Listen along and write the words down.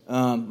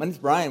My name's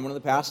Brian, one of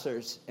the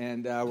pastors,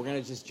 and we're going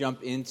to just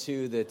jump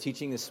into the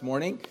teaching this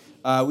morning.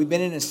 We've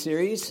been in a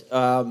series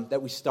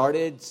that we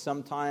started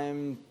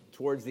sometime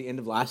towards the end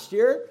of last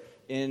year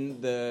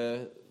in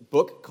the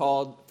book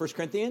called 1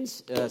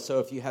 Corinthians. So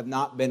if you have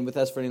not been with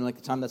us for any length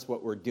of time, that's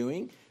what we're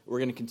doing. We're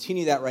going to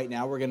continue that right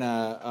now. We're going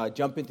to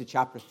jump into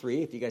chapter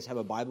 3. If you guys have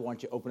a Bible, why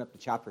don't you open up to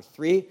chapter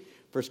 3,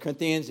 1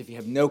 Corinthians. If you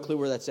have no clue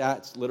where that's at,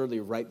 it's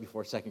literally right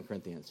before 2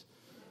 Corinthians.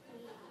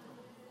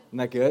 Isn't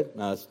that good?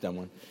 No, that's a dumb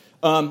one.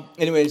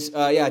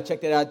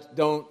 Check that out.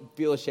 Don't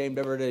feel ashamed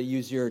ever to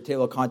use your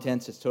table of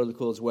contents. It's totally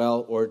cool as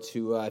well. Or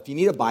to, if you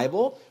need a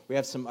Bible, we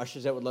have some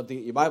ushers that would love to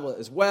get you a Bible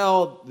as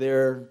well.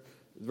 They're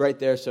right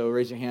there, so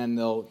raise your hand.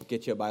 They'll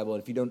get you a Bible.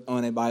 And if you don't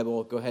own a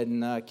Bible, go ahead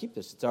and keep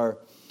this. It's our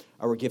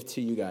gift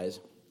to you guys.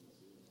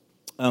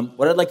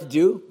 What I'd like to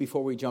do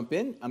before we jump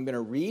in, I'm going to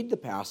read the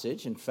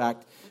passage. In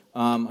fact,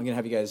 I'm going to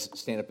have you guys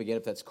stand up again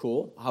if that's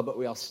cool. How about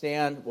we all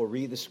stand? We'll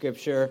read the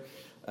scripture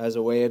as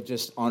a way of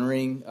just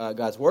honoring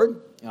God's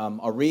word.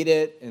 I'll read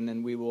it, and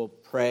then we will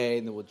pray,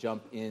 and then we'll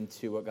jump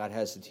into what God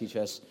has to teach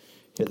us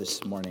here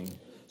this morning.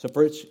 So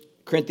 1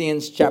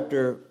 Corinthians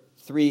chapter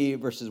 3,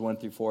 verses 1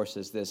 through 4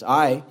 says this: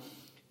 I,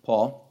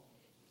 Paul,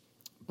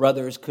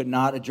 brothers, could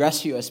not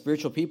address you as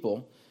spiritual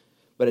people,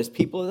 but as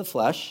people of the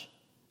flesh,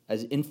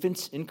 as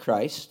infants in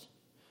Christ.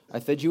 I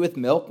fed you with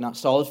milk, not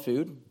solid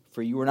food,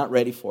 for you were not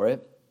ready for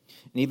it.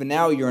 And even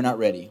now you are not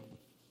ready,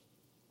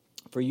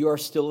 for you are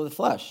still of the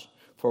flesh.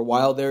 For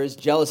while there is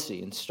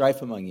jealousy and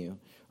strife among you,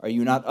 are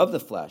you not of the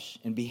flesh,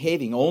 and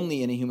behaving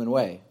only in a human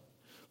way?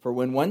 For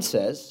when one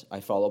says, I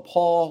follow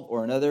Paul,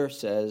 or another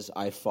says,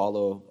 I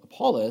follow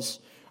Apollos,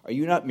 are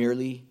you not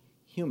merely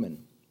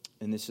human?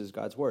 And this is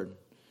God's word.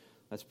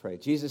 Let's pray.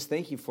 Jesus,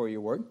 thank you for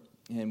your word,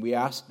 and we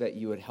ask that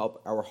you would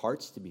help our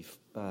hearts to be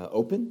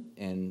open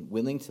and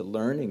willing to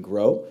learn and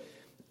grow,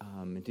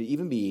 and to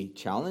even be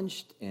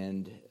challenged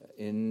and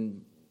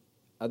in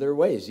other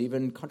ways,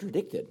 even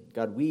contradicted.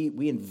 God,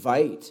 we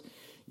invite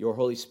your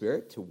Holy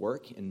Spirit to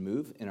work and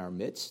move in our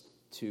midst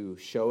to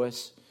show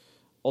us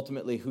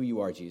ultimately who you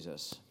are,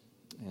 Jesus.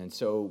 And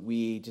so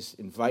we just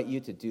invite you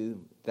to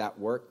do that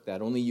work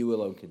that only you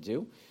alone could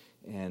do.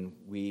 And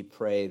we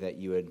pray that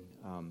you would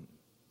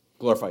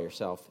glorify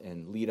yourself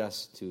and lead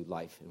us to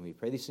life. And we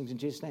pray these things in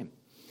Jesus' name.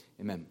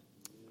 Amen.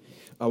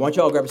 Why don't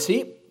you all grab a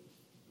seat?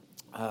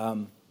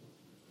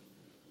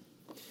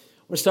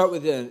 We'll start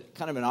with a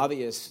kind of an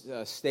obvious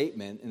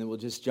statement, and then we'll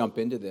just jump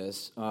into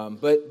this.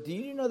 But do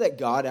you know that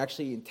God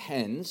actually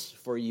intends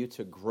for you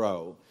to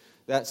grow?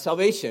 That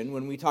salvation,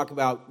 when we talk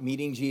about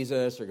meeting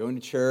Jesus or going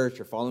to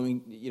church or following,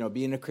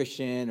 being a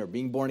Christian or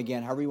being born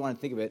again, however you want to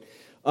think of it,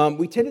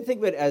 we tend to think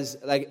of it as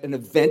like an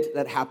event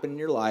that happened in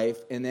your life,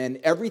 and then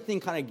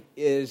everything kind of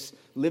is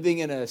living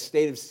in a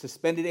state of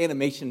suspended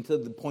animation until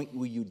the point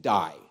where you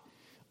die.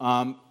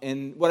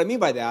 And what I mean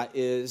by that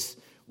is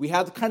we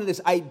have kind of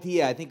this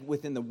idea, I think,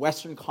 within the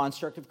Western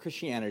construct of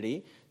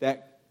Christianity,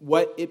 that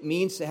what it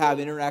means to have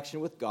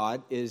interaction with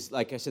God is,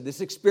 like I said, this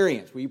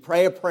experience where you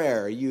pray a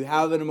prayer, you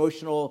have an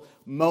emotional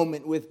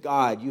moment with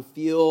God, you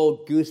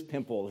feel goose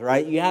pimples,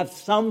 right? You have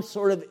some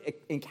sort of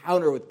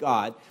encounter with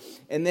God,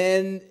 and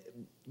then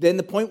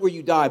the point where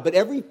you die. But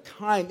every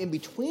time in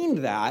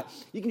between that,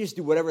 you can just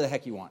do whatever the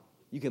heck you want.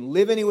 You can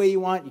live any way you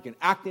want. You can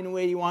act any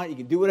way you want. You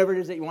can do whatever it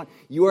is that you want.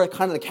 You are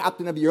kind of the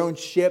captain of your own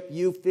ship.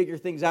 You figure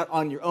things out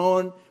on your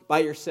own, by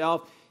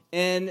yourself.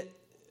 And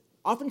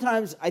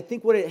oftentimes, I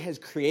think what it has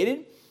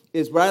created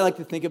is what I like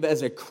to think of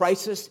as a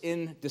crisis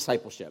in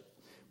discipleship.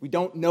 We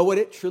don't know what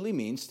it truly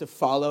means to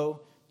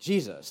follow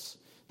Jesus.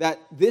 That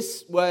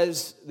this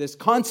was this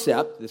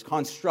concept, this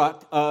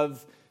construct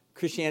of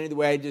Christianity, the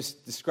way I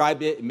just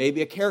described it, it may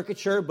be a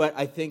caricature, but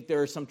I think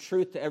there is some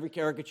truth to every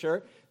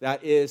caricature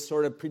that is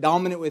sort of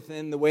predominant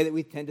within the way that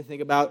we tend to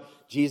think about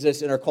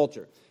Jesus in our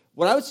culture.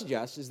 What I would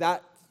suggest is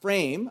that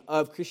frame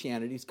of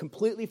Christianity is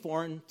completely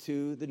foreign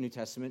to the New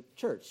Testament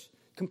church.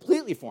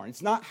 Completely foreign.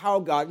 It's not how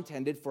God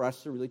intended for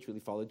us to really, truly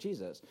follow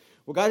Jesus.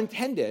 What God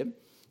intended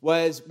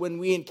was when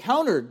we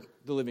encountered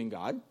the living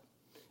God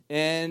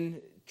and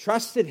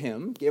trusted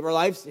him, gave our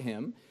lives to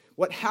him,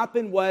 what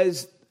happened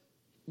was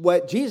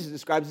what Jesus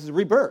describes as a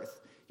rebirth.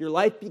 Your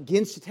life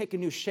begins to take a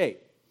new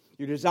shape.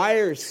 Your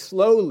desires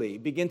slowly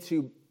begin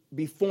to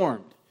be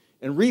formed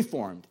and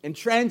reformed and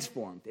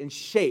transformed and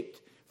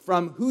shaped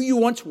from who you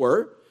once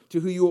were to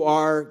who you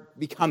are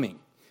becoming.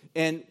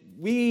 And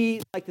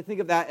we like to think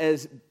of that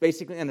as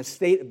basically in a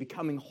state of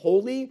becoming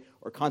holy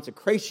or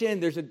consecration.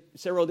 There's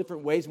several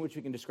different ways in which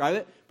we can describe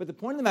it. But the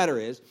point of the matter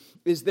is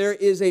there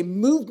is a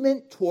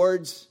movement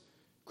towards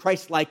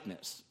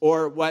Christ-likeness,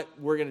 or what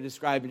we're going to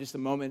describe in just a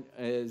moment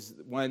as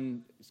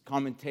one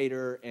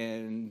commentator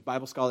and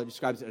Bible scholar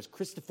describes it as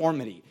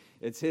Christiformity.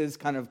 It's his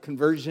kind of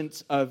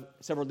convergence of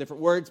several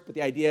different words, but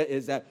the idea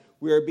is that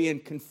we are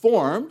being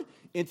conformed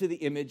into the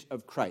image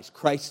of Christ,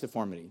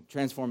 Christiformity,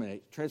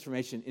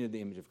 transformation into the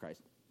image of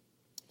Christ.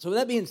 So with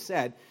that being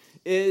said,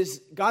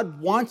 is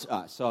God wants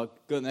us, so I'll go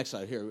to the next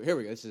slide, here we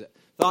go, this is it.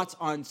 Thoughts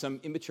on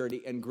some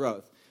immaturity and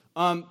growth.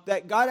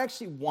 That God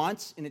actually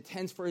wants and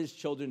intends for his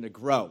children to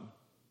grow.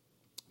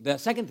 The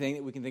second thing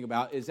that we can think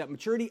about is that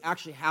maturity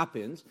actually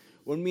happens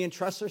when we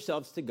entrust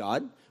ourselves to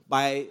God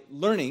by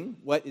learning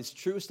what is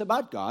truest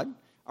about God,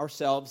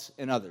 ourselves,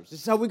 and others. This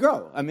is how we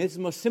grow. I mean, it's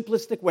the most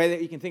simplistic way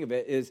that you can think of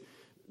it is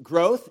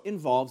growth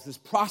involves this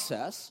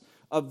process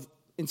of,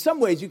 in some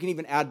ways, you can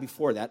even add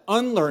before that,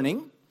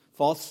 unlearning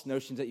false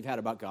notions that you've had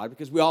about God,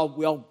 because we all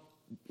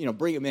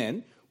bring them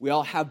in. We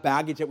all have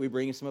baggage that we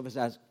bring, and some of us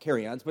has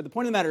carry-ons. But the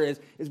point of the matter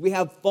is we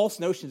have false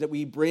notions that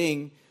we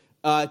bring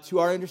to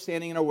our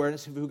understanding and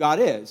awareness of who God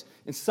is.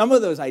 And some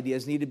of those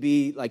ideas need to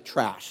be like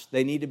trash.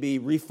 They need to be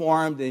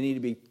reformed. They need to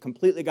be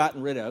completely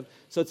gotten rid of.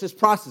 So it's this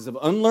process of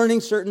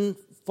unlearning certain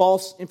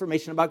false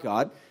information about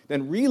God,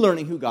 then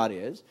relearning who God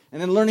is,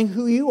 and then learning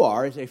who you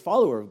are as a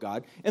follower of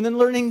God, and then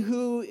learning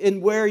who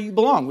and where you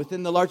belong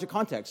within the larger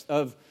context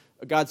of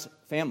God's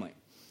family.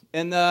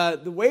 And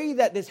the way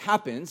that this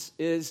happens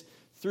is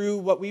through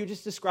what we would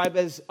just describe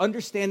as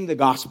understanding the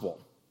gospel.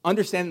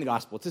 Understanding the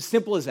gospel. It's as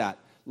simple as that.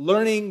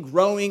 Learning,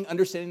 growing,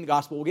 understanding the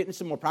gospel. We'll get into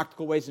some more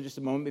practical ways in just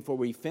a moment before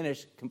we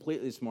finish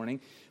completely this morning.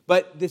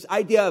 But this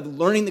idea of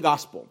learning the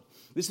gospel,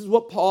 this is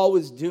what Paul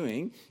was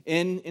doing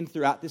in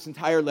throughout this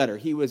entire letter.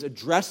 He was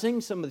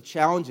addressing some of the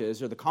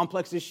challenges or the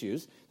complex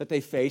issues that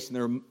they faced, and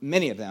there are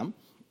many of them.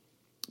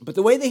 But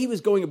the way that he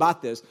was going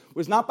about this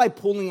was not by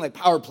pulling like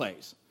power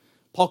plays.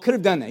 Paul could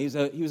have done that.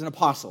 He was an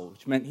apostle,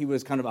 which meant he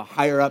was kind of a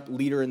higher-up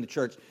leader in the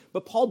church.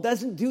 But Paul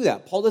doesn't do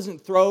that. Paul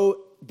doesn't throw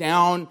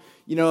down,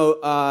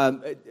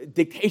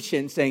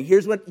 dictation saying,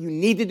 here's what you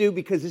need to do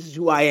because this is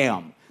who I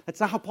am. That's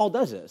not how Paul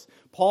does this.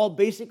 Paul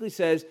basically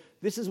says,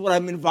 this is what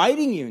I'm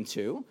inviting you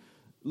into,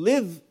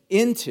 live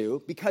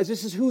into, because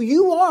this is who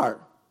you are.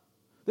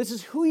 This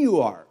is who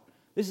you are.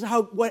 This is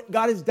what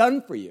God has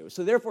done for you.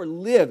 So therefore,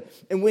 live.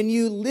 And when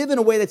you live in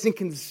a way that's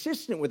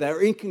inconsistent with that or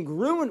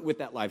incongruent with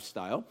that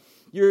lifestyle,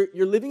 you're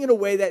living in a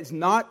way that's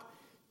not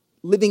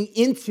living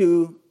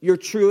into your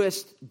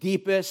truest,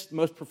 deepest,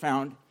 most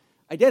profound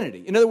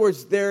identity. In other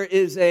words, there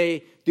is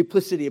a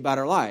duplicity about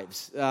our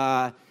lives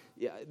that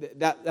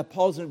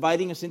Paul's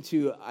inviting us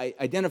into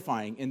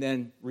identifying and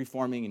then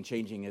reforming and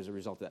changing as a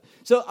result of that.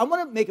 So I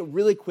want to make a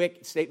really quick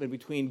statement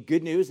between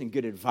good news and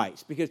good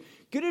advice, because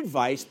good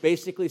advice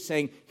basically is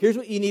saying, here's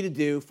what you need to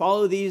do,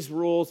 follow these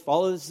rules,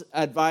 follow this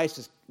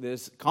advice,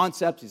 this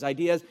concepts, these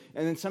ideas,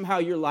 and then somehow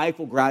your life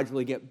will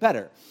gradually get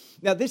better.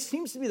 Now, this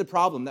seems to be the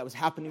problem that was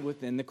happening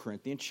within the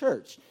Corinthian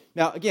church.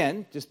 Now,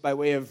 again, just by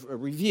way of a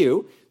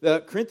review, the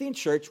Corinthian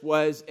church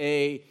was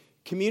a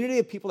community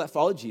of people that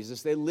followed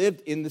Jesus. They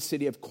lived in the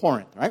city of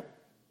Corinth, right?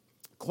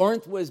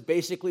 Corinth was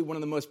basically one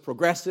of the most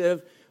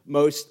progressive,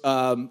 most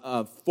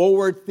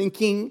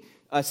forward-thinking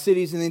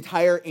cities in the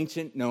entire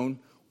ancient known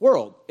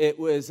world. It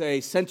was a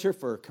center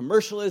for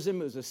commercialism.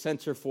 It was a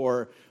center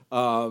for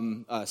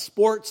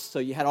sports. So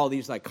you had all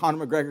these like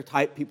Conor McGregor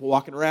type people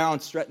walking around,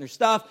 strutting their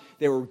stuff.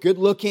 They were good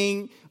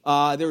looking.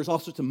 There was all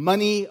sorts of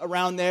money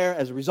around there.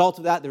 As a result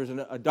of that, there was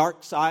a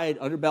dark side,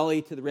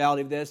 underbelly to the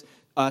reality of this.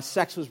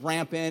 Sex was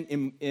rampant.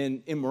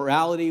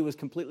 Immorality was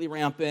completely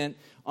rampant.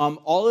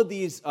 All of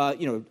these,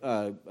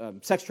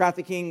 sex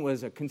trafficking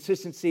was a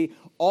consistency.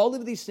 All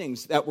of these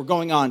things that were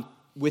going on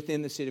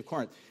within the city of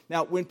Corinth.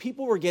 Now, when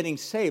people were getting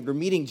saved or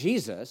meeting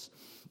Jesus,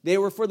 they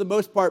were, for the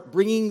most part,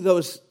 bringing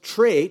those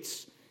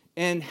traits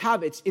and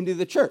habits into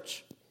the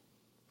church.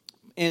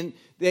 And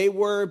they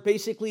were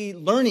basically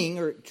learning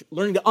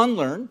to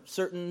unlearn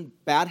certain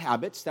bad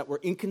habits that were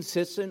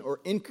inconsistent or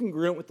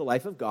incongruent with the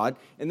life of God,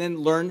 and then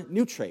learn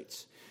new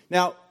traits.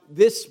 Now,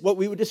 this, what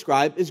we would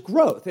describe, is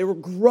growth. They were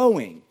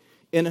growing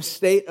in a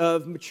state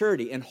of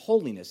maturity and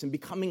holiness and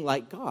becoming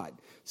like God.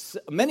 So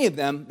many of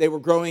them, they were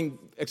growing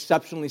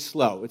exceptionally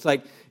slow. It's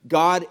like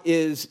God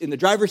is in the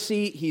driver's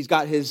seat. He's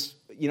got his,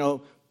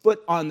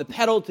 foot on the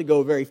pedal to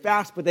go very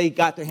fast, but they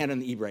got their hand on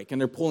the e-brake,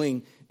 and they're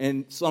pulling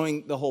and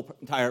slowing the whole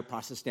entire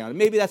process down. And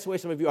maybe that's the way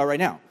some of you are right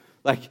now.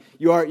 Like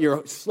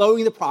you're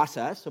slowing the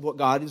process of what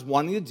God is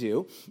wanting to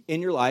do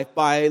in your life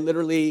by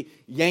literally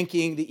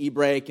yanking the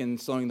e-brake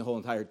and slowing the whole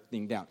entire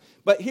thing down.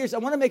 But I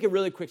want to make a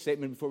really quick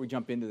statement before we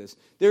jump into this.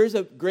 There is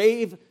a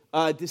grave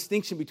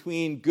distinction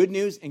between good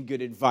news and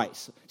good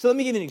advice. So let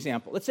me give you an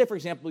example. Let's say, for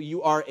example,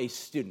 you are a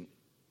student.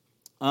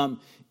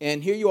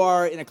 And here you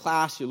are in a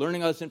class, you're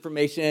learning all this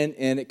information,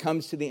 and it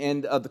comes to the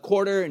end of the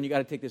quarter, and you got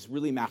to take this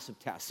really massive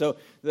test. So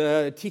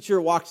the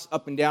teacher walks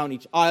up and down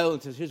each aisle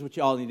and says, here's what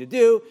you all need to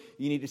do.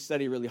 You need to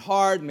study really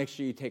hard, make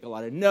sure you take a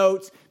lot of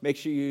notes, make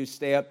sure you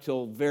stay up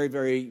till very,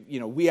 very,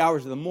 wee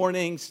hours of the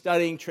morning,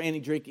 studying,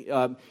 training,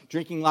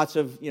 drinking lots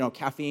of,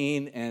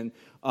 caffeine, and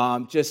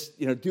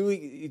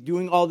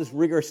doing all this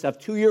rigorous stuff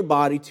to your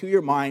body, to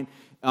your mind.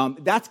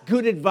 That's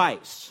good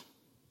advice.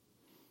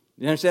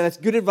 You understand? That's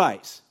good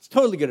advice. It's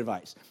totally good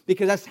advice,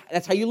 because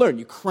that's how you learn.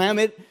 You cram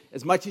it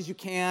as much as you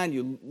can.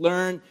 You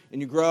learn and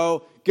you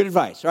grow. Good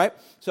advice, right?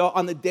 So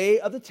on the day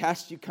of the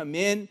test, you come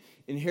in,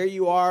 and here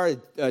you are.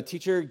 A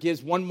teacher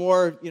gives one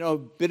more,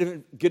 bit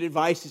of good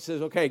advice. He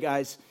says, okay,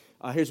 guys,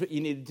 here's what you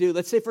need to do.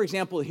 Let's say, for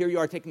example, here you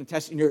are taking the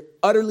test, and you're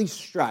utterly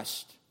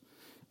stressed.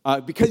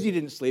 because you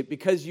didn't sleep,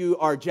 because you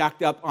are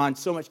jacked up on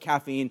so much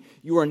caffeine,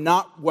 you are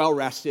not well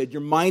rested,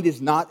 your mind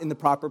is not in the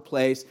proper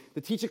place.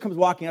 The teacher comes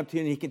walking up to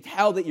you and he can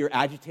tell that you're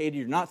agitated,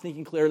 you're not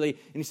thinking clearly,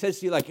 and he says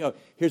to you like, oh,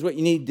 here's what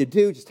you need to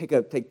do, just take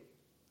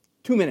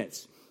 2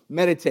 minutes,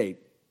 meditate,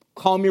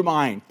 calm your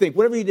mind, think,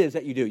 whatever it is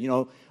that you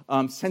do,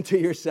 center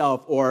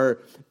yourself or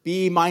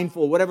be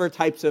mindful, whatever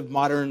types of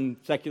modern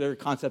secular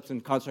concepts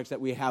and constructs that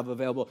we have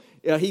available.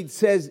 He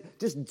says,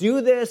 just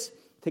do this,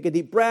 take a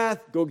deep breath,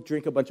 go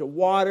drink a bunch of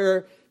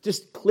water,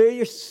 just clear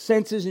your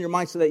senses and your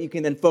mind so that you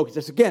can then focus.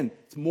 This, again,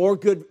 it's more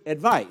good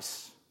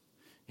advice.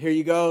 Here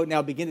you go,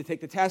 now begin to take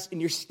the test, and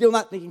you're still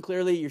not thinking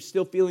clearly, you're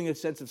still feeling a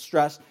sense of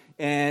stress,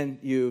 and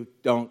you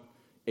don't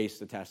ace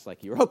the test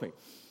like you were hoping.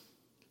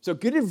 So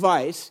good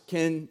advice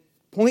can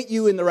point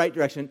you in the right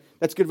direction.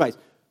 That's good advice.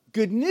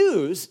 Good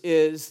news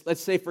is,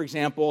 let's say, for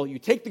example, you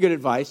take the good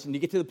advice and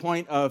you get to the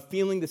point of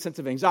feeling the sense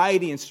of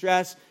anxiety and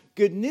stress.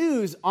 Good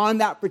news on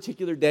that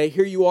particular day,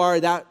 here you are,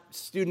 that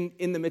student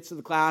in the midst of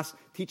the class,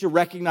 teacher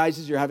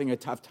recognizes you're having a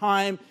tough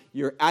time,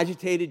 you're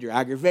agitated, you're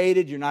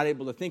aggravated, you're not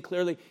able to think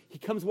clearly. He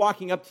comes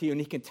walking up to you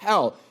and he can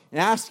tell and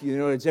ask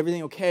you, is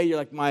everything okay? You're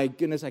like, my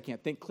goodness, I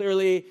can't think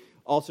clearly,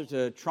 all sorts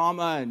of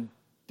trauma and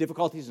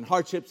difficulties and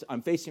hardships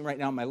I'm facing right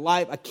now in my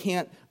life.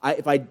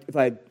 If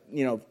I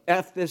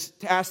F this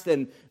test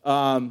and,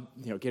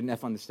 get an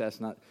F on this test,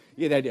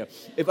 you get the idea.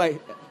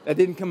 That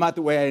didn't come out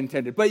the way I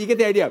intended, but you get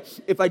the idea.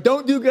 If I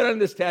don't do good on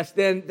this test,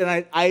 then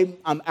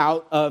I'm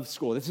out of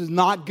school. This is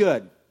not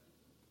good.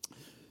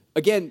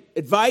 Again,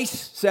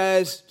 advice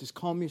says, just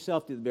calm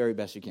yourself, do the very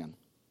best you can.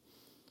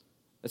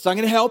 That's not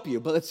going to help you,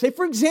 but let's say,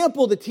 for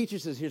example, the teacher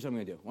says, here's what I'm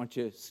going to do. Why don't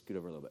you scoot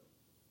over a little bit?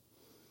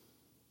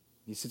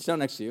 He sits down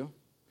next to you,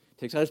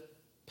 takes out his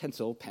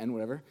pencil, pen,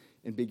 whatever,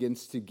 and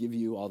begins to give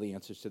you all the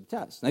answers to the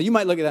test. Now, you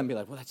might look at that and be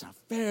like, well, that's not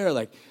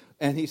fair.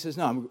 And he says,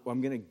 no,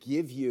 I'm going to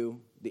give you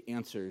the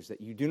answers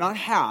that you do not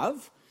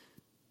have,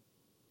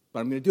 but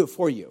I'm going to do it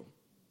for you.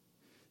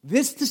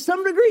 This, to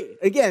some degree,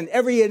 again,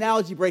 every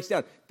analogy breaks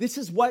down. This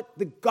is what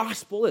the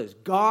gospel is.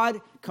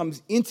 God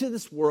comes into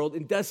this world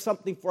and does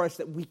something for us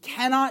that we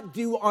cannot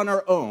do on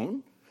our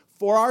own,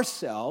 for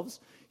ourselves.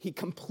 He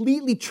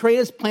completely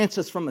transplants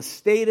us from a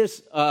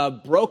status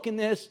of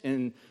brokenness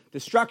and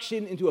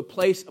destruction into a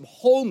place of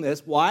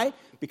wholeness. Why?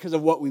 Because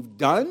of what we've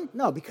done?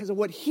 No, because of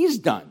what he's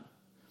done.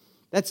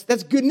 That's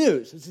good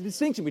news. It's a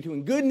distinction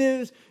between good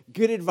news,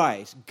 good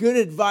advice. Good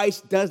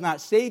advice does not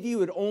save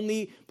you. It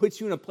only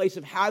puts you in a place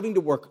of having to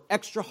work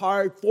extra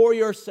hard for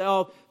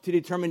yourself to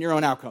determine your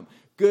own outcome.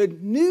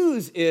 Good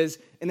news is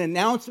an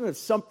announcement of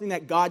something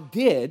that God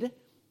did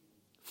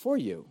for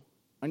you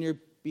on your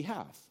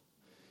behalf.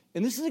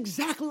 And this is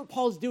exactly what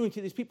Paul is doing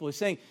to these people. He's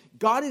saying,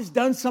 God has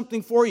done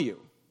something for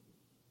you.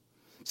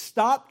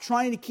 Stop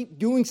trying to keep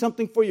doing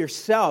something for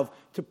yourself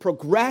to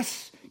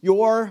progress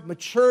your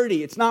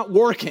maturity. It's not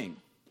working.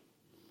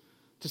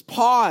 Just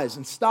pause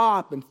and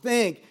stop and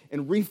think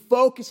and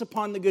refocus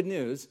upon the good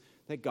news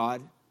that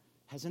God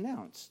has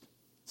announced.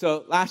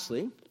 So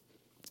lastly,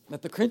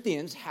 that the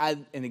Corinthians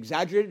had an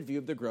exaggerated view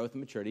of their growth and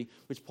maturity,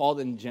 which Paul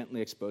then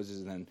gently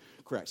exposes and then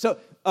corrects. So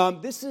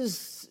this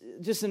is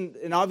just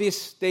an obvious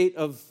state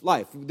of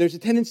life. There's a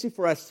tendency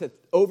for us to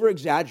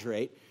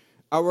over-exaggerate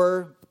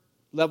our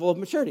level of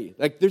maturity.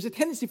 There's a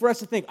tendency for us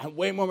to think, I'm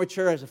way more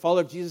mature as a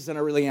follower of Jesus than I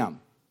really am.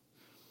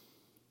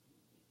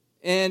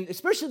 And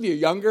especially if you're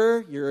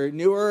younger, you're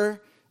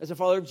newer as a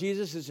follower of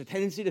Jesus, there's a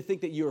tendency to think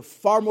that you're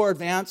far more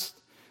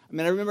advanced.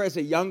 I remember as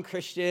a young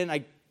Christian,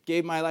 I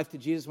gave my life to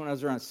Jesus when I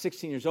was around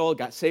 16 years old,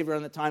 got saved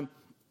around that time.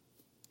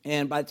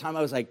 And by the time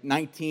I was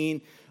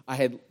 19, I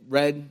had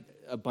read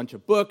a bunch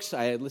of books.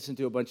 I had listened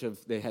to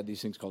they had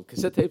these things called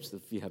cassette tapes.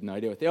 If you have no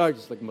idea what they are,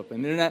 just look them up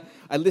on the internet.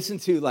 I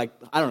listened to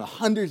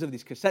hundreds of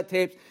these cassette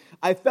tapes.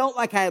 I felt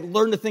like I had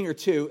learned a thing or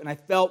two, and I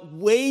felt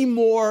way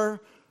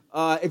more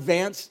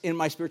advanced in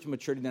my spiritual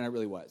maturity than I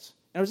really was.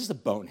 And I was just a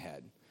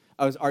bonehead.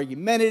 I was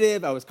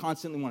argumentative. I was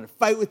constantly wanting to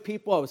fight with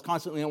people. I was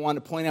constantly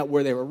wanting to point out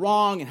where they were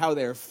wrong and how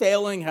they were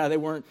failing, how they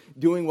weren't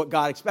doing what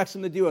God expects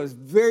them to do. I was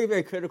very,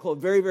 very critical,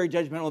 very, very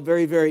judgmental,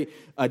 very, very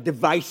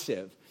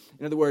divisive.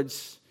 In other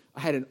words,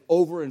 I had an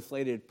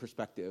overinflated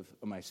perspective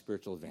of my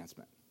spiritual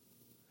advancement.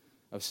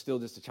 I was still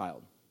just a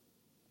child.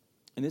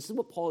 And this is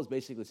what Paul is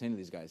basically saying to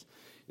these guys,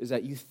 is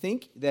that you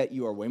think that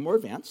you are way more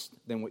advanced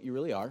than what you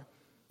really are,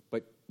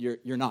 but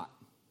you're not.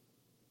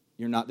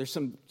 You're not. There's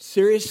some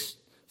serious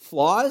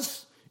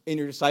flaws in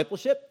your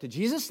discipleship to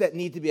Jesus that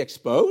need to be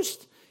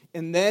exposed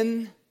and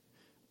then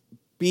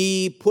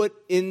be put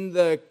in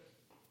the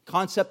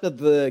concept of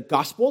the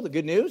gospel, the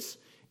good news,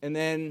 and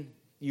then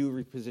you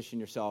reposition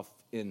yourself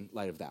in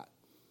light of that.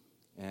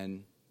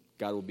 And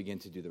God will begin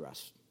to do the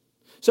rest.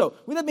 So,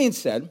 with that being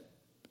said,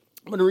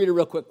 I'm going to read a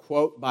real quick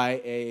quote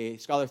by a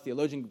scholar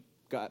theologian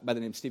by the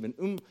name of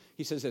Stephen.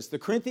 He says this: the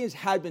Corinthians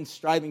had been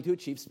striving to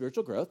achieve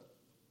spiritual growth,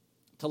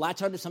 to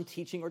latch onto some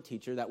teaching or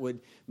teacher that would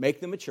make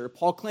them mature.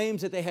 Paul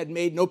claims that they had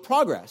made no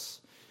progress.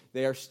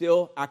 They are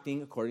still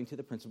acting according to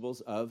the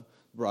principles of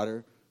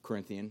broader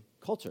Corinthian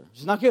culture. Which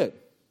is not good.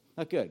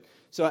 Not good.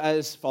 So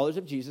as followers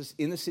of Jesus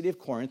in the city of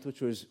Corinth,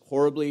 which was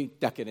horribly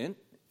decadent,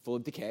 full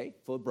of decay,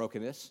 full of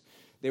brokenness.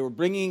 They were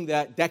bringing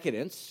that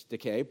decadence,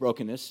 decay,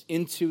 brokenness,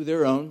 into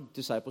their own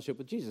discipleship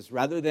with Jesus.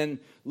 Rather than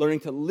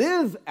learning to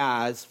live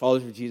as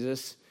followers of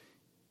Jesus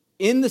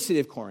in the city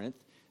of Corinth,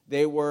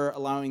 they were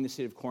allowing the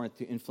city of Corinth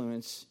to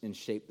influence and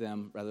shape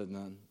them rather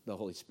than the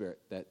Holy Spirit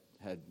that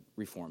had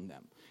reformed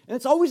them. And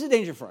it's always a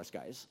danger for us,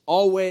 guys.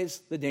 Always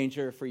the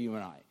danger for you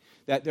and I.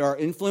 That there are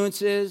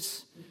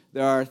influences,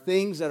 there are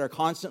things that are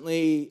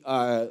constantly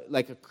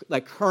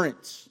like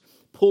currents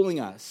pulling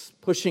us,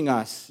 pushing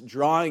us,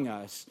 drawing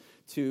us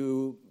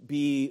to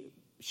be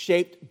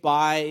shaped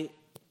by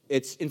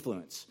its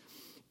influence.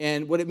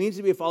 And what it means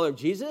to be a follower of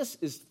Jesus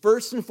is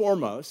first and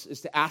foremost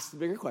is to ask the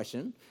bigger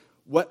question,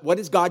 what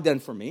has God done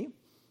for me?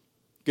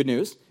 Good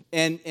news.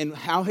 And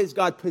how has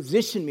God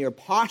positioned me or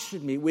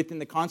postured me within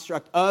the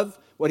construct of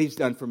what he's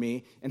done for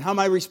me, and how am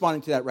I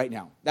responding to that right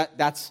now?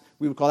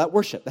 We would call that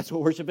worship. That's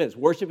what worship is.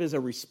 Worship is a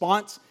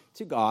response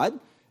to God,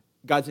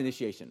 God's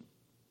initiation.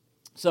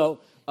 So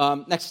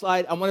next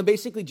slide. I want to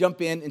basically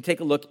jump in and take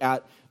a look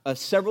at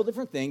several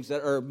different things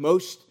that are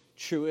most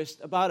truest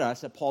about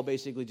us, that Paul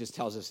basically just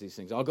tells us these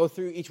things. I'll go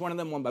through each one of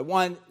them one by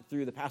one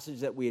through the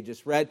passage that we had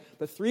just read,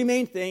 but three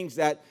main things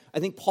that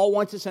I think Paul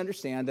wants us to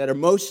understand that are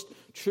most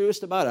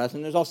truest about us,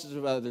 and there's also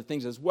some other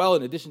things as well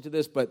in addition to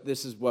this, but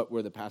this is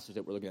the passage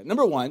that we're looking at.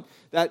 Number one,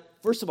 that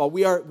first of all,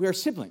 we are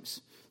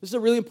siblings. This is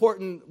a really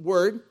important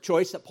word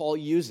choice that Paul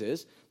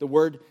uses, the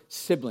word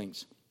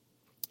siblings.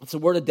 It's the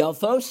word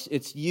adelphos.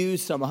 It's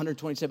used some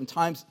 127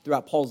 times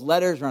throughout Paul's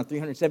letters, around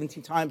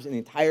 317 times in the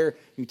entire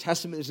New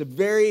Testament. It's a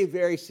very,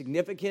 very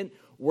significant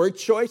word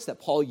choice that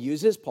Paul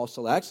uses, Paul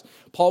selects.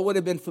 Paul would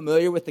have been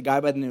familiar with the guy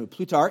by the name of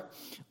Plutarch.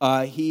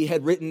 He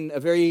had written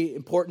a very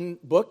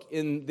important book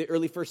in the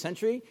early first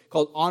century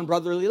called On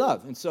Brotherly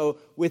Love. And so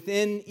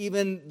within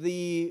even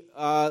the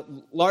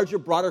larger,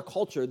 broader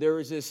culture, there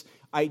was this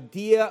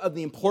idea of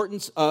the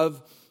importance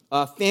of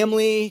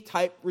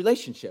family-type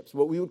relationships,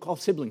 what we would call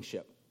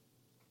siblingship.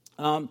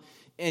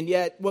 And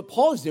yet what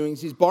Paul is doing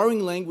is he's borrowing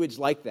language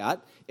like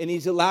that, and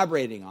he's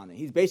elaborating on it.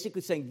 He's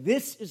basically saying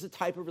this is the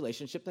type of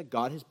relationship that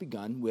God has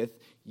begun with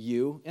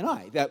you and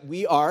I, that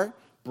we are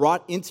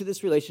brought into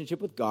this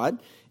relationship with God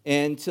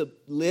and to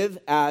live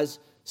as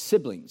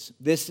siblings.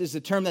 This is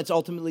the term that's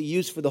ultimately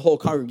used for the whole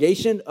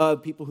congregation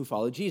of people who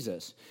follow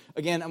Jesus.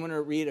 Again, I'm going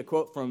to read a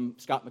quote from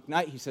Scott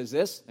McKnight. He says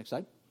this, next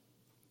slide.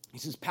 He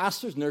says,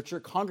 pastors nurture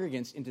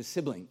congregants into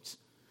siblings.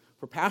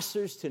 For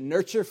pastors to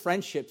nurture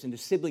friendships into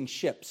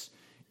siblingships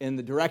in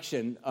the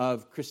direction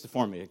of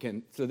Christoformy.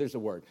 Again, so there's a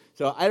word.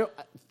 So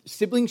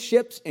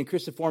siblingships and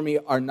Christoformy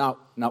are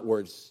not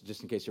words,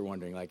 just in case you're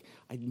wondering. Like,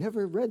 I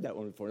never read that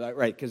one before.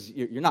 Right, because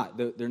you're not.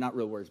 They're not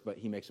real words, but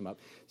he makes them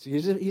up. So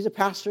he's a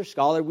pastor,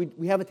 scholar.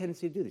 We have a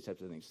tendency to do these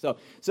types of things. So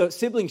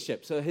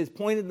siblingship. So his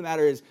point of the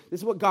matter is,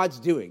 this is what God's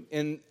doing.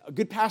 And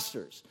good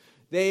pastors,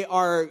 they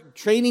are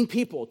training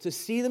people to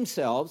see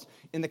themselves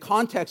in the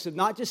context of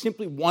not just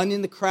simply one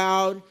in the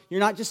crowd.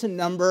 You're not just a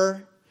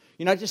number.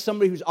 You're not just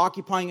somebody who's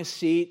occupying a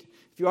seat.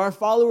 If you are a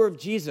follower of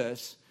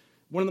Jesus,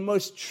 one of the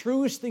most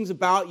truest things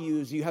about you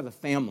is you have a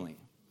family.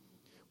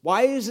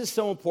 Why is this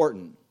so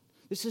important?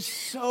 This is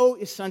so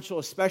essential,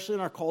 especially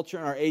in our culture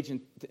and our age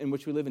in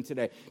which we live in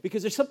today.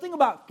 Because there's something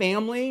about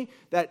family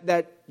that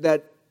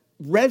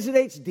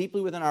resonates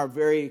deeply within our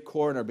very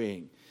core and our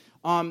being.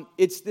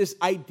 It's this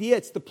idea,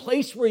 it's the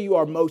place where you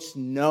are most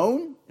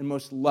known and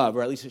most loved,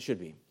 or at least it should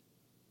be.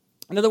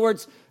 In other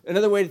words,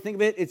 another way to think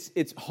of it,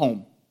 it's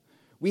home.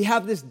 We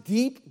have this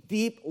deep,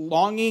 deep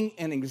longing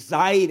and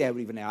anxiety, I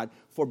would even add,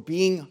 for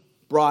being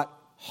brought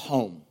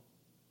home.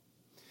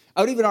 I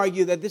would even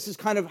argue that this is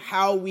kind of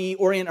how we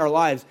orient our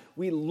lives.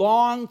 We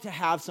long to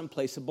have some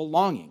place of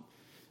belonging.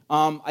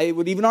 I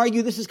would even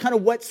argue this is kind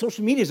of what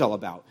social media is all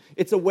about.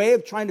 It's a way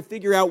of trying to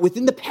figure out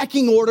within the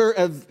pecking order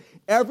of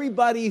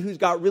everybody who's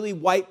got really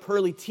white,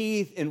 pearly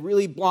teeth and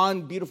really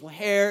blonde, beautiful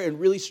hair and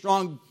really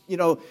strong,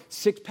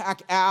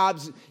 six-pack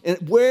abs.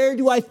 And where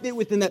do I fit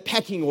within that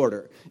pecking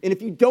order? And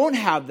if you don't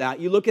have that,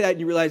 you look at that and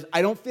you realize,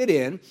 I don't fit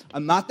in.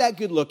 I'm not that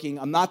good looking.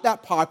 I'm not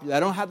that popular. I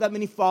don't have that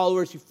many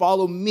followers who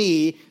follow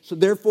me. So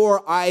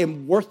therefore, I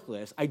am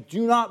worthless. I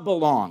do not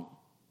belong.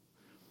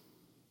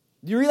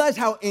 Do you realize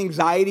how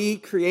anxiety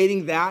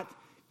creating that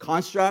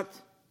construct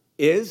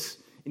is?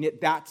 And yet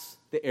that's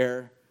the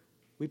air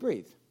we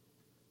breathe.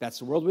 That's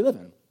the world we live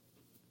in.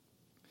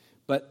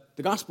 But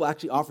the gospel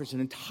actually offers an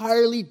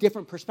entirely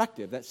different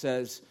perspective that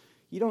says,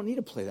 you don't need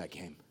to play that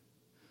game.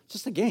 It's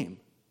just a game.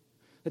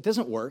 That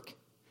doesn't work.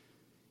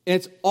 And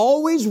it's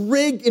always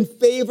rigged in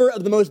favor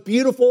of the most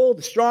beautiful,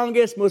 the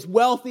strongest, most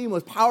wealthy,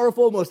 most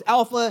powerful, most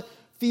alpha,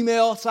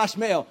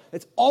 female/male.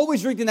 It's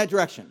always rigged in that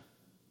direction.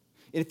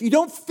 And if you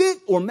don't fit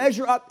or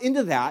measure up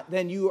into that,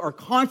 then you are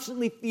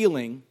constantly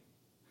feeling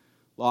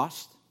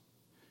lost,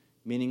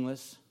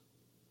 meaningless,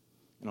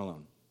 and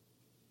alone.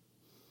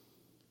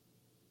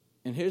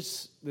 And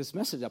here's this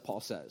message that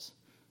Paul says.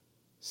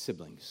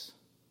 Siblings,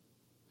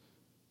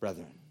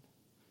 brethren,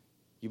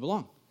 you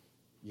belong.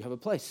 You have a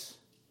place.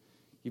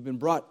 You've been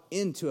brought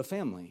into a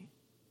family.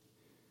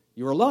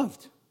 You are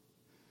loved.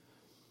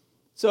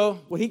 So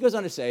what he goes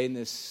on to say in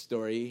this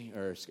story,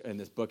 or in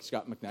this book,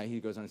 Scott McKnight, he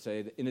goes on to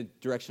say, that in a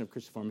direction of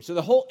Christiformity. So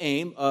the whole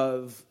aim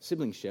of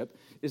siblingship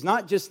is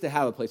not just to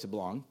have a place of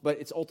belong, but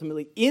it's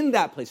ultimately in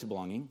that place of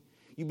belonging,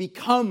 you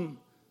become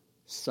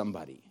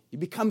somebody. You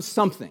become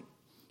something.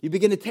 You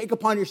begin to take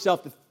upon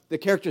yourself the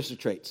characteristic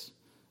traits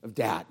of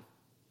dad.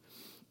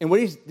 And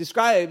what he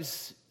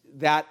describes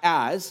that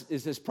as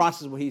is this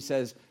process where he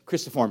says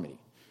Christiformity,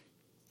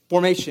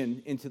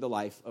 formation into the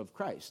life of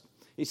Christ.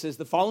 He says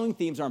the following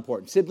themes are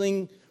important.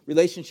 Sibling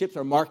relationships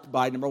are marked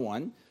by, number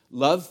one,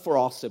 love for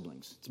all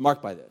siblings. It's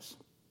marked by this.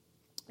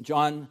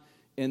 John,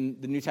 in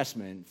the New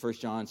Testament, 1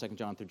 John, 2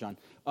 John, 3 John,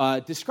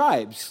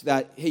 describes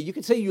that, hey, you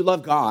can say you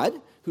love God,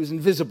 who's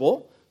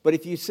invisible, but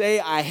if you say,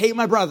 I hate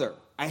my brother,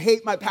 I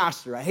hate my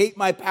pastor, I hate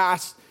my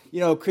past,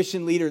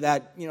 Christian leader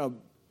that,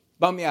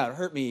 bummed me out,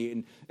 hurt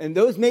me, and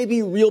those may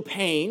be real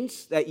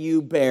pains that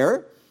you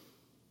bear,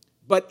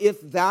 but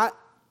if that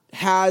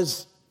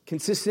has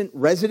consistent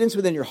residence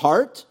within your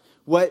heart,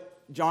 what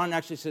John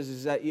actually says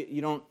is that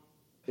you don't,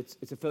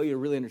 it's a failure to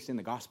really understand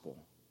the gospel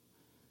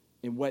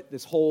and what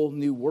this whole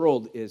new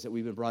world is that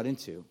we've been brought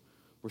into.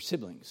 We're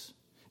siblings.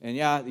 And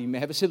yeah, you may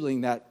have a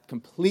sibling that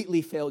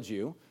completely failed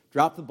you,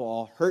 dropped the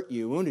ball, hurt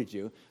you, wounded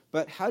you,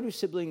 but how do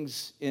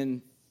siblings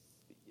in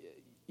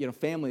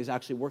families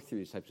actually work through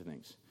these types of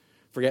things?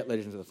 Forget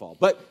Legends of the Fall.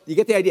 But you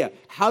get the idea.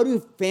 How do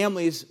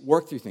families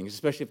work through things,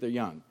 especially if they're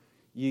young?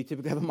 You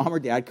typically have a mom or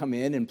dad come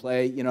in and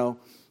play,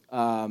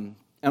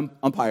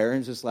 umpire, and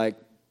it's just like,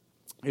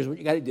 here's what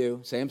you got to do.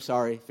 Say, I'm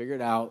sorry, figure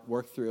it out,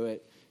 work through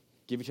it,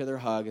 give each other a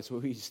hug. That's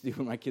what we used to do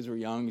when my kids were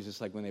young. It's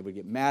just like when they would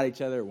get mad at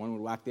each other, or one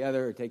would whack the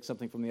other, or take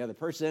something from the other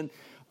person.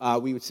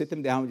 We would sit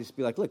them down and just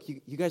be like, look,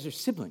 you guys are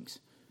siblings.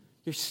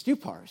 You're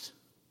stupars.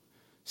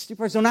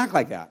 Stupars don't act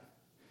like that.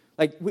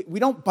 Like, we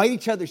don't bite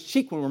each other's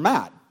cheek when we're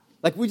mad.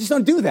 Like, we just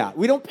don't do that.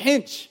 We don't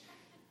pinch.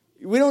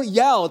 We don't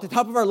yell at the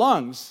top of our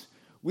lungs.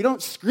 We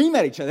don't scream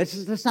at each other.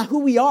 That's not who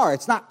we are.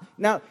 It's not.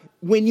 Now,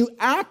 when you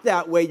act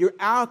that way, you're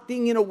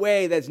acting in a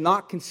way that's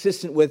not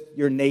consistent with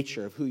your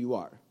nature of who you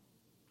are.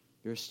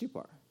 You're a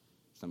stupor.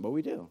 It's not what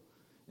we do.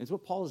 And it's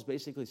what Paul is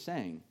basically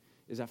saying,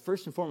 is that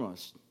first and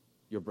foremost,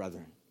 you're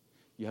brethren.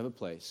 You have a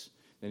place.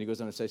 Then he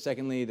goes on to say,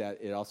 secondly, that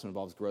it also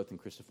involves growth in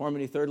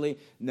Christiformity. Thirdly,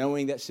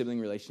 knowing that sibling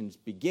relations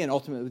begin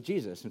ultimately with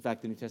Jesus. In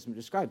fact, the New Testament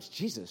describes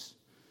Jesus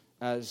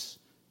as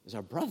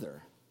our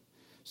brother.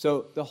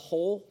 So the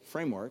whole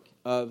framework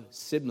of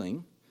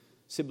siblingship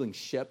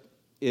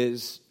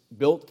is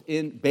baked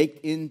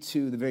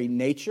into the very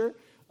nature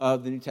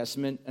of the New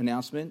Testament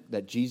announcement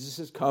that Jesus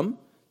has come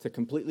to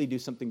completely do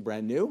something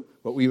brand new,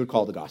 what we would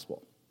call the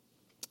gospel.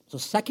 So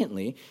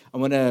secondly, I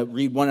want to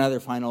read one other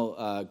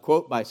final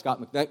quote by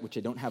Scott McKnight, which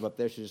I don't have up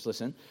there, so just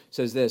listen. It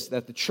says this,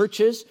 that the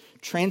churches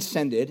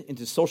transcended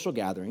into social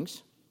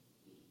gatherings,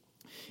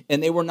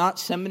 and they were not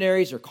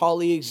seminaries or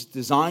colleagues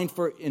designed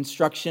for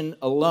instruction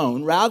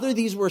alone. Rather,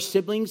 these were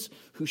siblings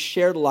who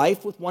shared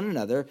life with one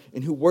another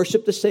and who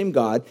worshiped the same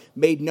God,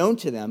 made known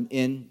to them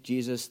in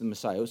Jesus the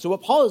Messiah. So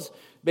what Paul is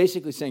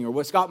basically saying, or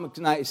what Scott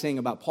McKnight is saying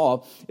about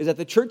Paul, is that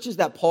the churches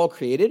that Paul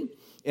created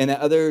and that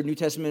other New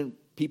Testament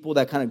people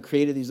that kind of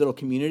created these little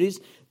communities,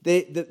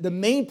 the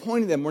main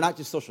point of them were not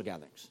just social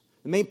gatherings.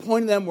 The main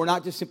point of them were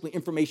not just simply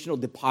informational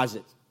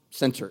deposit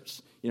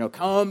centers.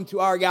 Come to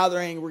our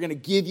gathering, we're going to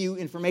give you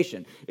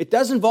information. It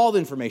does involve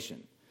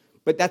information,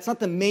 but that's not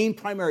the main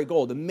primary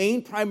goal. The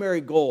main primary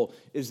goal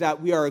is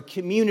that we are a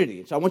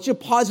community. So I want you to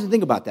pause and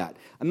think about that.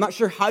 I'm not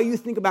sure how you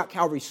think about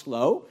Calvary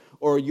SLO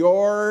or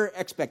your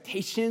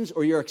expectations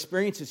or your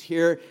experiences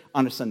here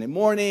on a Sunday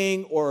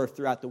morning or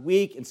throughout the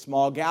week in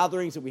small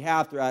gatherings that we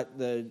have throughout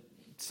the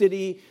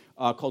city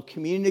called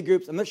community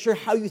groups. I'm not sure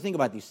how you think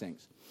about these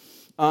things.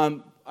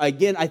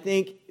 Again, I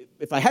think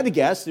if I had to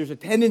guess, there's a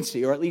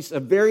tendency, or at least a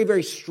very,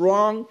 very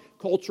strong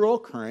cultural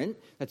current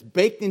that's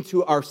baked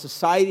into our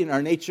society and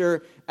our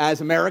nature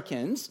as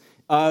Americans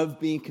of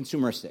being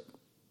consumeristic.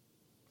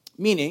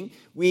 Meaning,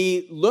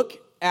 we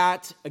look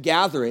at a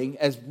gathering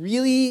as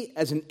really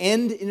as an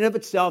end in and of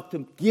itself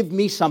to give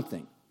me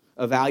something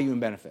of value and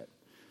benefit.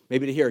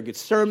 Maybe to hear a good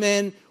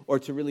sermon, or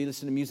to really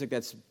listen to music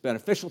that's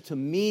beneficial to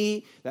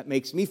me, that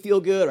makes me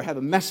feel good, or have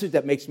a message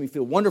that makes me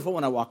feel wonderful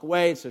when I walk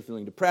away instead of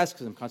feeling depressed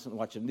because I'm constantly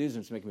watching the news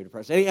and it's making me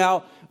depressed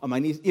anyhow on my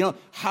knees.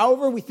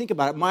 However we think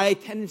about it, my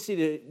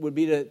tendency would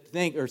be to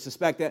think or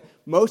suspect that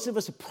most of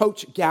us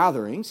approach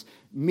gatherings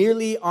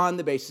merely on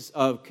the basis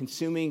of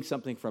consuming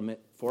something from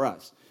it for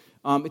us.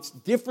 It's a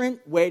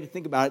different way to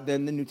think about it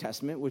than the New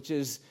Testament, which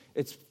is,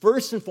 it's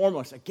first and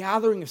foremost a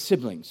gathering of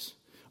siblings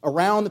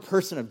around the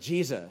person of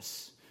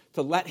Jesus,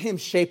 to let him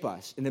shape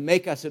us and to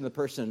make us into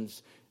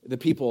the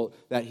people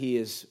that he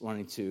is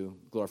wanting to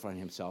glorify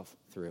himself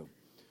through.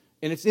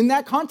 And it's in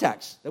that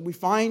context that we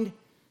find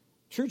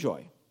true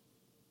joy.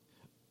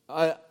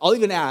 I'll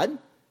even add,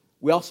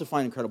 we also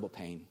find incredible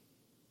pain.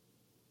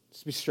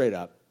 Just be straight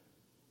up.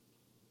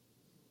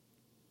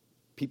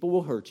 People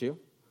will hurt you.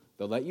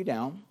 They'll let you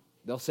down.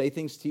 They'll say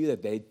things to you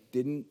that they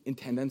didn't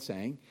intend on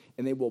saying,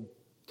 and they will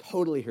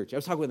totally hurt you. I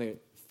was talking with a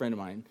friend of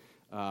mine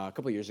a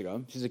couple of years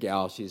ago. She's a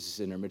gal. She's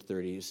in her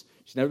mid-30s.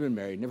 She's never been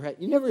married.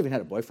 Never even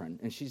had a boyfriend.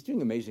 And she's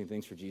doing amazing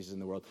things for Jesus in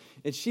the world.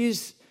 And she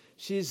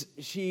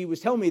was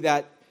telling me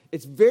that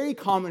it's very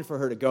common for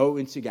her to go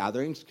into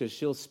gatherings because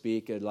she'll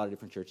speak at a lot of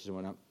different churches and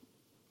whatnot.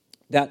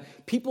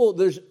 That people,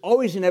 there's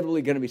always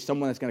inevitably going to be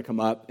someone that's going to come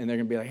up and they're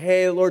going to be like,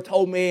 hey, the Lord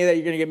told me that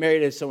you're going to get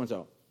married to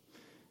so-and-so.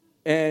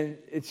 And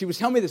she was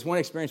telling me this one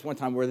experience one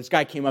time where this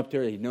guy came up to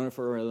her. He'd known her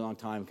for a really long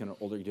time, kind of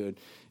older dude.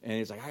 And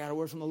he's like, I got a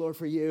word from the Lord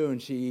for you.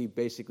 And she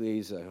basically,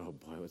 he's like, oh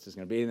boy, what's this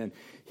going to be? And then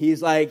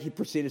he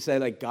proceeded to say,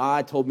 like,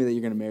 God told me that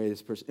you're going to marry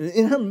this person. And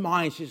in her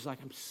mind, she's like,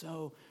 I'm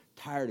so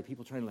tired of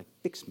people trying to, like,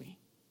 fix me.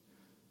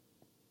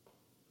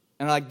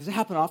 And I'm like, does it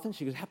happen often?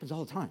 She goes, it happens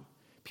all the time.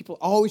 People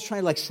always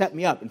trying to, like, set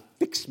me up and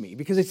fix me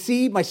because they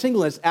see my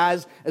singleness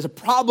as a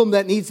problem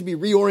that needs to be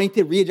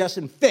reoriented,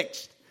 readjusted, and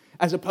fixed,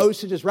 as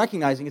opposed to just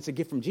recognizing it's a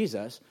gift from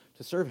Jesus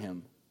to serve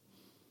him.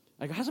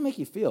 I go, how does it make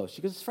you feel?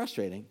 She goes, it's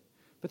frustrating,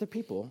 but they're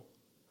people,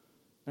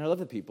 and I love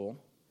the people,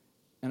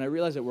 and I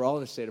realize that we're all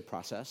in a state of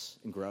process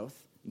and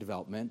growth and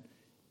development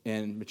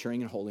and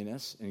maturing in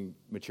holiness and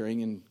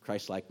maturing in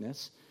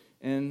Christ-likeness,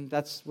 and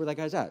that's where that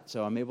guy's at.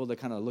 So I'm able to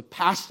kind of look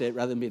past it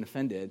rather than being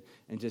offended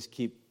and just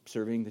keep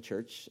serving the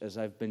church as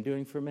I've been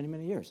doing for many,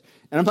 many years.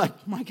 And I'm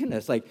like, my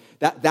goodness, like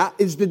that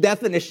is the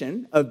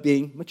definition of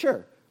being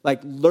mature. Like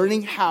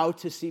learning how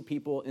to see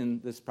people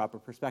in this proper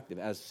perspective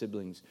as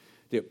siblings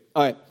do.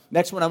 All right,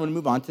 next one I'm going to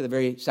move on to the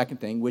very second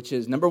thing, which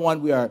is number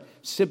one, we are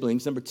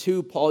siblings. Number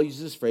two, Paul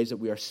uses this phrase that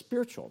we are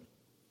spiritual.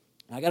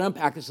 And I got to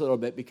unpack this a little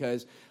bit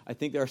because I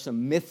think there are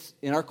some myths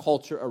in our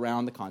culture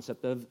around the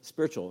concept of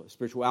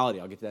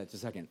spirituality. I'll get to that in a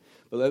second.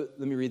 But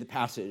let me read the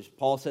passage.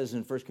 Paul says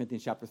in 1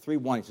 Corinthians chapter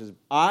 3:1, he says,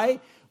 I,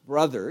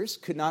 brothers,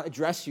 could not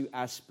address you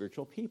as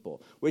spiritual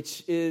people,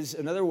 which is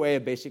another way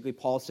of basically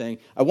Paul saying,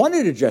 I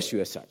wanted to address you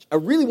as such. I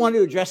really wanted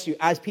to address you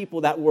as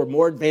people that were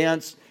more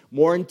advanced,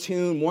 more in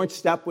tune, more in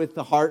step with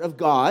the heart of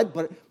God,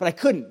 but I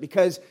couldn't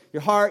because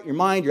your heart, your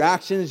mind, your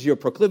actions, your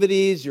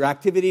proclivities, your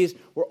activities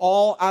were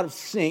all out of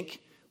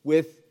sync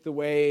with the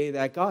way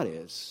that God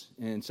is.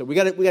 And so we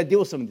got to deal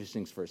with some of these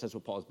things first. That's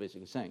what Paul is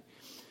basically saying.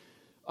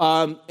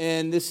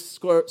 And this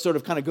sort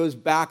of kind of goes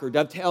back or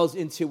dovetails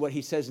into what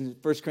he says in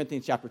 1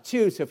 Corinthians chapter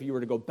 2. So if you were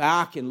to go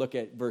back and look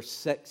at verse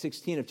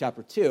 16 of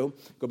chapter 2,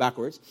 go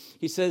backwards,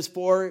 he says,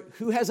 for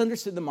who has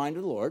understood the mind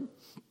of the Lord,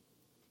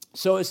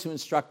 so as to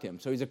instruct him.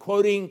 So he's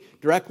quoting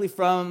directly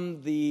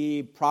from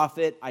the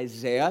prophet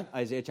Isaiah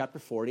chapter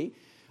 40.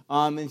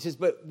 And he says,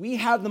 but we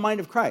have the mind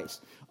of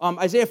Christ.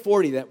 Isaiah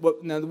 40,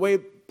 the way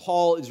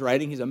Paul is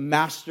writing, he's a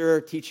master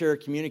teacher,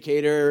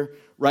 communicator,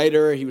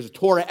 writer. He was a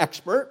Torah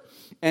expert.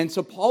 And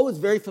so Paul was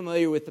very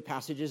familiar with the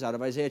passages out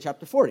of Isaiah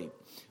chapter 40.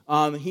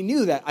 He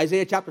knew that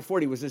Isaiah chapter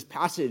 40 was this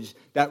passage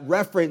that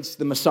referenced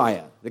the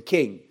Messiah, the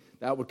king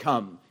that would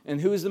come.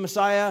 And who is the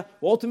Messiah?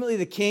 Well, ultimately,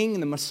 the king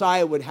and the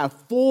Messiah would have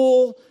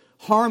full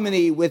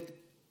harmony with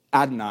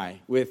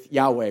Adonai, with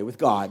Yahweh, with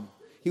God.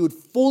 He would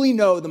fully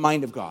know the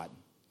mind of God.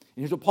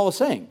 And here's what Paul is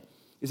saying,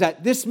 is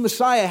that this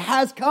Messiah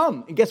has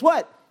come. And guess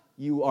what?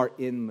 You are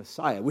in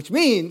Messiah, which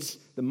means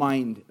the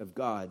mind of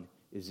God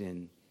is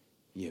in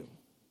you.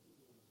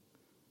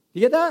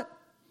 You get that?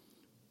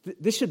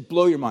 This should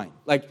blow your mind.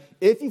 Like,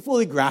 if you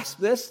fully grasp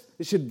this,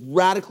 it should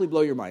radically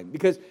blow your mind.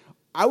 Because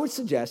I would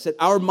suggest that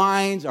our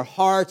minds, our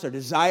hearts, our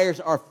desires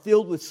are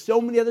filled with so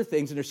many other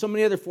things, and there's so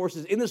many other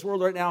forces in this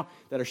world right now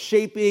that are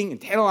shaping and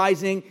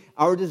tantalizing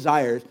our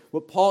desires.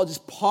 But Paul,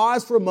 just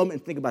pause for a moment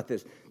and think about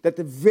this. That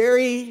the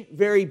very,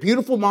 very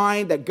beautiful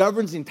mind that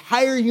governs the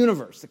entire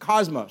universe, the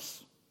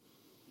cosmos,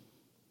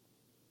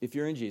 if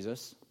you're in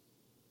Jesus,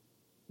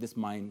 this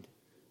mind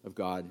of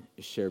God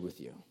is shared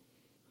with you.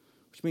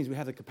 Which means we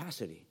have the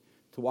capacity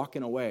to walk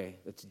in a way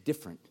that's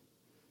different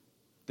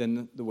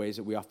than the ways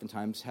that we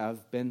oftentimes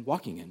have been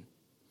walking in.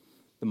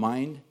 The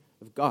mind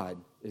of God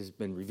has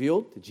been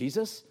revealed to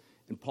Jesus,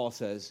 and Paul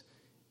says,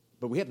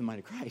 but we have the mind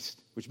of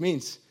Christ, which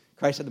means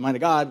Christ had the mind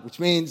of God, which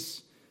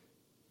means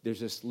there's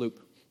this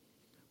loop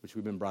which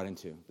we've been brought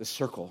into, this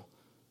circle,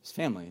 this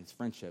family, this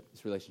friendship,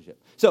 this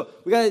relationship. So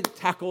we got to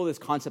tackle this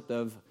concept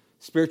of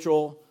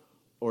spiritual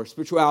or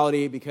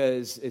spirituality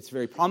because it's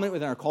very prominent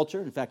within our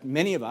culture. In fact,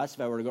 many of us,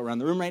 if I were to go around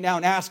the room right now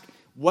and ask,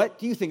 what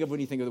do you think of when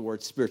you think of the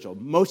word spiritual?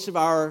 Most of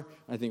our,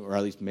 I think, or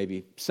at least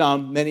maybe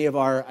many of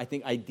our, I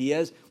think,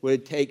 ideas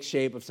would take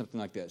shape of something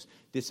like this.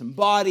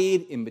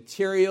 Disembodied,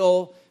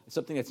 immaterial,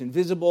 something that's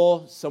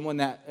invisible, someone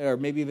that, or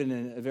maybe even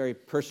in a very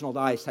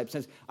personalized type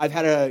sense. I've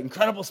had an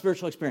incredible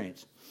spiritual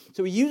experience.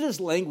 So we use this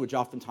language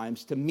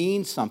oftentimes to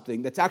mean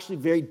something that's actually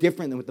very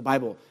different than what the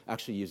Bible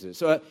actually uses.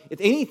 So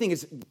if anything,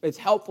 it's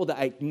helpful to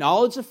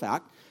acknowledge the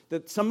fact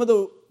that some of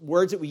the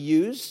words that we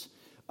use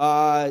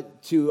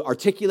to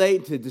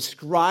articulate, to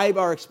describe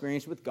our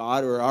experience with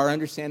God or our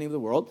understanding of the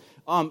world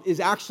is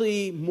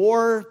actually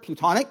more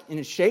Platonic in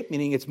its shape,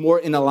 meaning it's more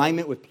in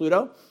alignment with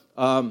Pluto.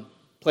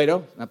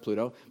 Plato, not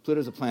Pluto.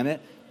 Pluto's a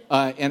planet,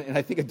 and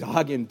I think a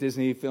dog in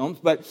Disney films.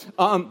 But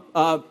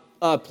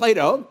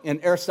Plato and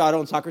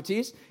Aristotle and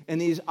Socrates, and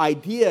these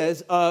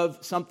ideas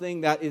of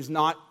something that is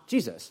not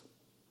Jesus.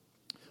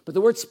 But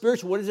the word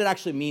spiritual, what does it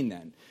actually mean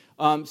then?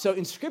 So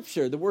in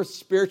Scripture, the word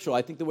spiritual,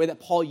 I think the way that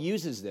Paul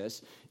uses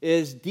this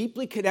is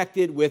deeply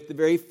connected with the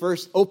very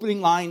first opening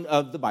line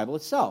of the Bible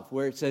itself,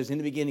 where it says, in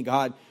the beginning,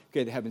 God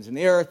created the heavens and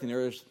the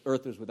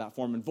earth was without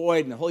form and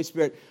void, and the Holy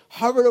Spirit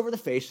hovered over the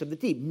face of the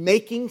deep,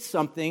 making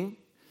something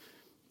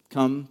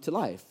come to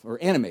life or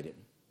animate it,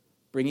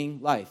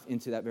 bringing life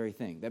into that very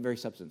thing, that very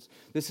substance.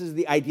 This is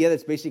the idea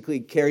that's basically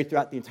carried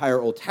throughout the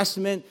entire Old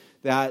Testament,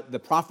 that the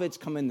prophets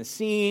come in the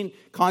scene,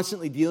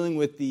 constantly dealing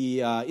with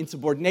the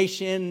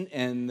insubordination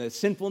and the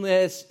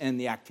sinfulness and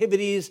the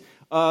activities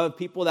of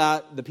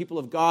the people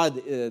of God,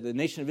 the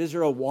nation of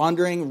Israel,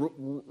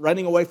 wandering,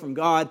 running away from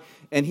God.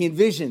 And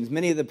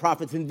many of the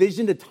prophets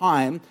envisioned a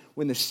time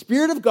when the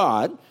Spirit of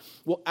God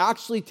will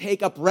actually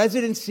take up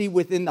residency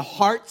within the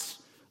hearts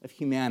of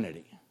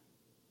humanity.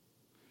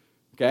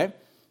 Okay?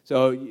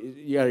 So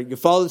you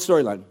follow the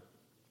storyline.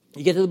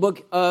 You get to the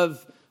book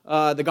of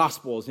the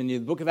Gospels and the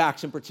book of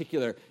Acts in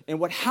particular. And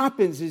what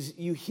happens is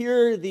you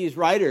hear these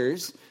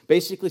writers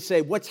basically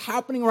say what's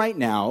happening right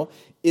now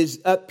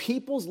is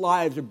people's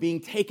lives are being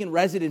taken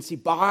residency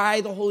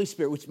by the Holy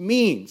Spirit, which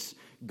means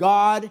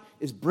God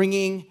is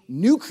bringing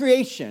new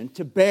creation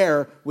to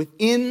bear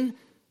within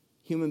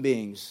human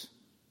beings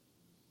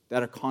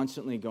that are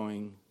constantly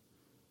going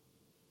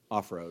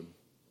off-road,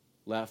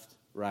 left,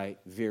 right,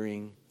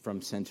 veering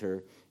from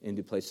center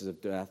into places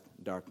of death,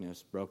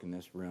 darkness,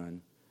 brokenness,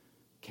 ruin,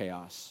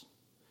 chaos,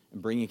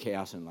 and bringing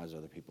chaos in the lives of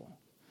other people.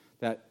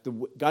 That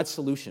God's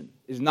solution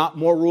is not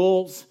more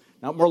rules,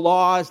 not more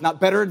laws, not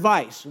better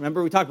advice.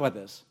 Remember, we talked about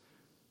this.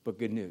 But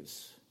good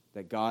news,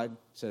 that God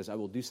says, I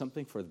will do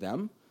something for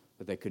them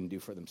that they couldn't do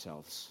for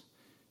themselves.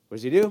 What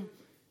does he do?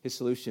 His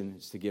solution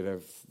is to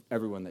give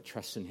everyone that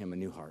trusts in him a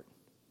new heart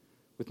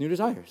with new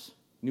desires,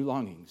 new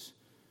longings.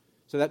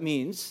 So that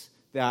means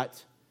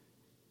that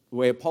the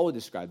way Paul would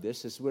describe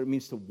this is what it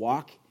means to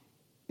walk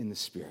in the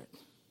Spirit.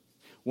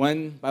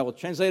 One Bible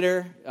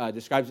translator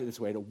describes it this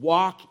way, to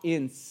walk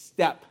in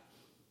step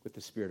with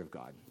the Spirit of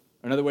God.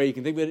 Another way you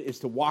can think of it is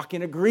to walk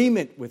in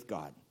agreement with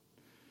God,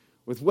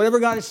 with whatever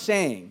God is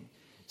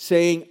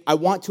saying, I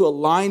want to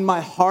align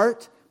my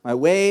heart, my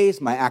ways,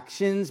 my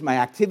actions, my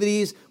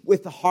activities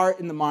with the heart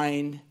and the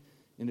mind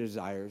and the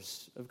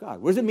desires of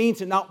God. What does it mean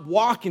to not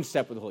walk in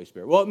step with the Holy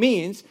Spirit? Well, it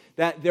means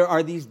that there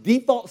are these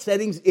default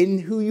settings in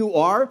who you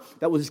are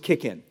that will just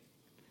kick in.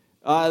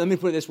 Let me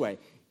put it this way.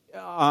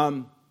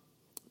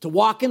 To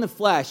walk in the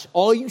flesh,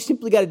 all you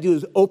simply got to do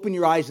is open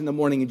your eyes in the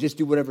morning and just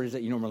do whatever it is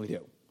that you normally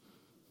do.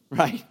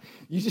 Right?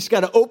 You just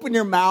got to open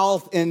your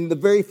mouth, and the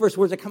very first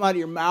words that come out of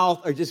your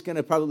mouth are just going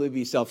to probably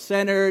be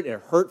self-centered or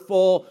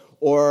hurtful,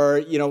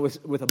 or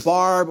with a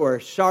barb or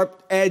a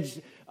sharp edge.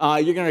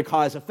 You're going to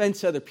cause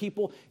offense to other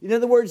people. In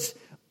other words,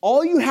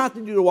 all you have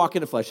to do to walk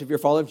in the flesh, if you're a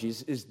follower of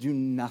Jesus, is do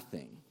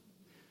nothing.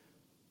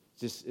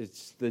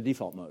 It's the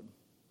default mode.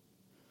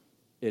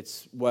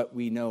 It's what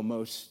we know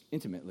most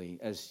intimately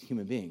as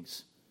human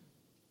beings,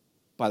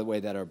 by the way,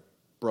 that are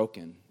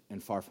broken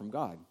and far from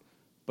God.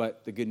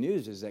 But the good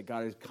news is that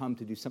God has come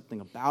to do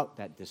something about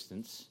that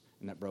distance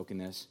and that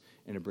brokenness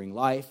and to bring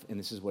life, and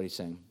this is what he's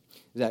saying.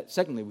 That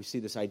secondly, we see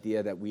this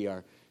idea that we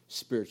are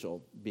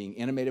spiritual, being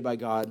animated by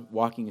God,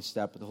 walking in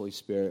step with the Holy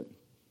Spirit.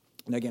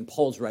 And again,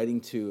 Paul's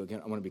writing to, I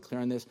want to be clear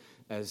on this,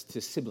 as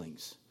to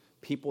siblings,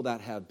 people that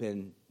have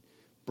been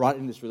brought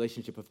into this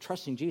relationship of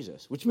trusting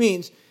Jesus, which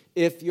means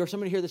if you're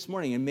somebody here this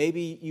morning and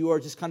maybe you are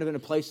just kind of in a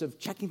place of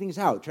checking things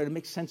out, trying to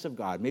make sense of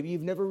God, maybe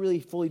you've never really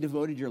fully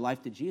devoted your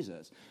life to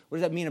Jesus, what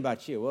does that mean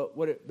about you?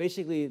 Well,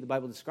 basically the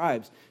Bible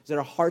describes is that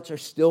our hearts are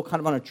still kind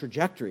of on a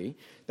trajectory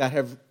that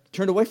have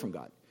turned away from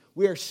God.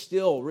 We are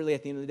still, really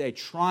at the end of the day,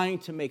 trying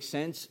to make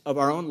sense of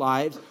our own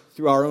lives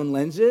through our own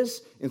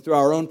lenses and through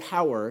our own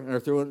power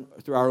and through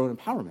our own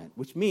empowerment,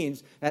 which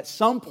means at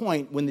some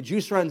point when the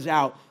juice runs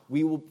out,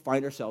 we will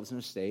find ourselves in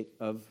a state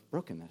of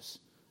brokenness,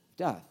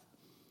 death.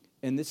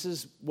 And this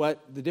is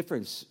what the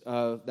difference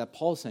that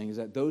Paul's saying is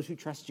that those who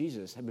trust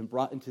Jesus have been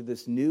brought into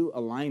this new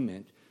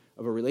alignment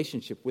of a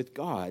relationship with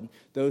God.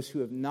 Those who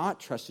have not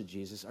trusted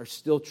Jesus are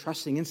still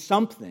trusting in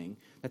something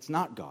that's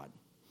not God.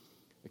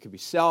 It could be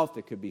self,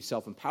 it could be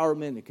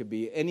self-empowerment, it could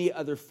be any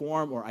other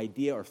form or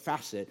idea or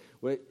facet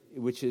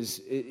which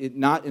is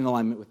not in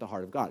alignment with the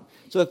heart of God.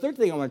 So the third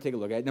thing I want to take a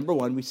look at, number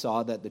one, we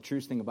saw that the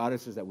truest thing about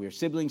us is that we are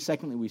siblings.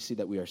 Secondly, we see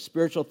that we are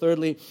spiritual.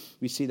 Thirdly,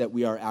 we see that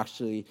we are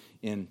actually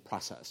in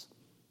process.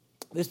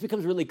 This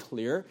becomes really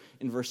clear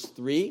in verse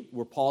 3,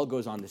 where Paul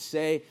goes on to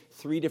say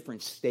three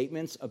different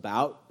statements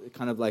about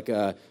kind of like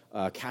a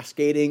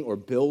cascading or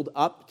build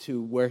up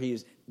to where he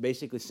is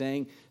basically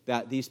saying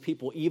that these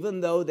people,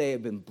 even though they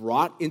have been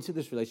brought into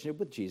this relationship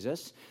with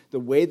Jesus, the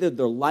way that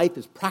their life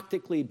is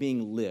practically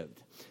being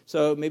lived.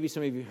 So maybe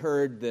some of you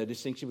heard the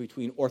distinction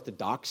between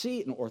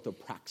orthodoxy and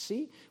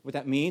orthopraxy. What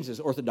that means is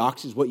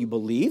orthodoxy is what you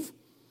believe,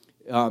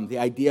 the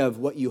idea of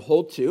what you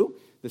hold to,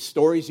 the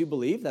stories you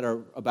believe that are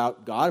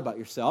about God, about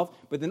yourself,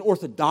 but then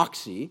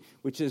orthodoxy,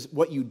 which is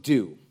what you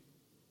do.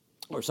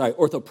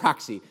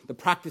 Orthopraxy, the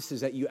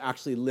practices that you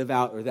actually live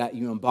out or that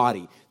you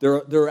embody.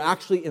 They're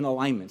actually in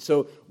alignment.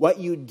 So what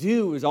you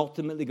do is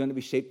ultimately going to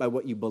be shaped by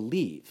what you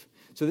believe.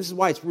 So this is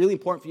why it's really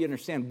important for you to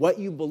understand what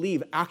you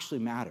believe actually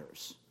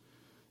matters.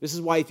 This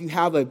is why if you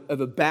have a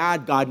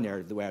bad God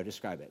narrative, the way I would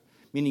describe it,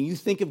 meaning you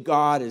think of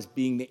God as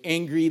being the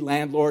angry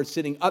landlord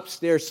sitting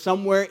upstairs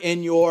somewhere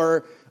in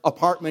your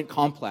apartment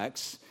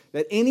complex,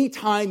 that any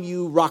time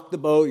you rock the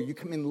boat or you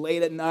come in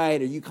late at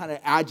night or you kind of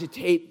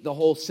agitate the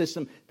whole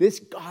system, this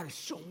God is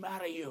so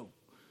mad at you.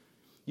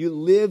 You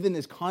live in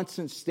this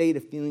constant state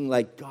of feeling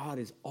like God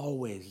is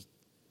always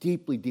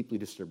deeply, deeply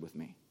disturbed with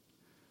me.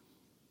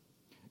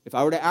 If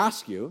I were to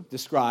ask you,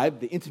 describe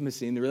the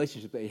intimacy and the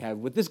relationship that you have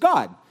with this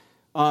God,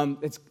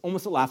 it's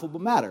almost a laughable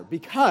matter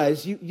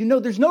because you know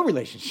there's no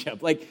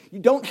relationship. Like, you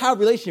don't have a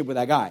relationship with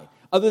that guy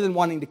other than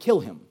wanting to kill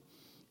him.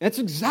 And that's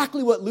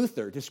exactly what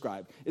Luther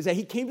described, is that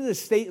he came to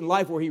this state in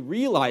life where he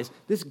realized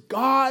this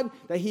God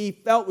that he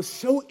felt was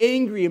so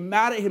angry and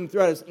mad at him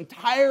throughout his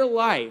entire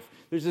life.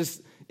 There's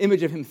this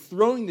image of him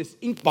throwing this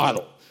ink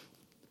bottle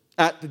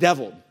at the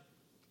devil.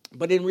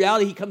 But in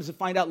reality, he comes to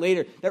find out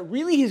later that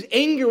really his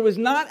anger was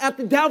not at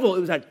the devil,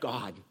 it was at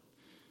God.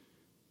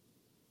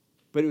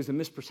 But it was a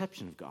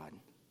misperception of God.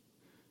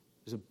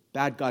 It was a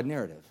bad God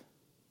narrative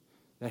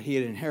that he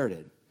had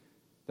inherited,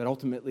 that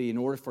ultimately, in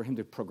order for him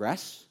to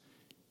progress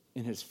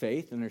in his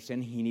faith and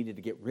understanding, he needed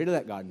to get rid of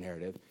that God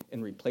narrative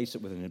and replace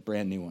it with a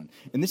brand new one.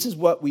 And this is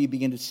what we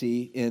begin to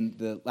see in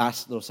the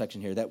last little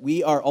section here, that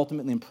we are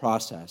ultimately in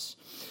process.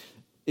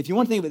 If you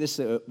want to think of it this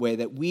way,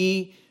 that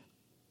we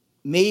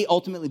may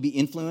ultimately be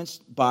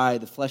influenced by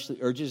the fleshly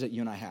urges that you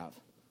and I have,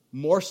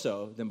 more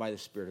so than by the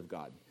Spirit of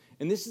God.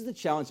 And this is the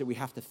challenge that we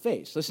have to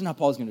face. Listen how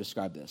Paul's going to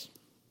describe this.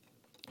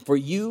 For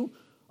you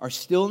are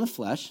still in the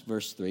flesh,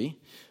 verse 3,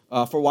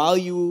 for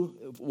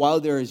while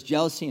there is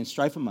jealousy and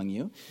strife among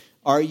you,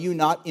 are you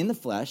not in the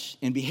flesh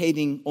and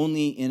behaving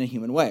only in a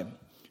human way?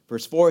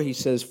 Verse 4, he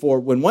says,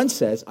 for when one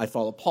says, I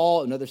follow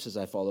Paul, another says,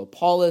 I follow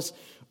Apollos,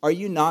 are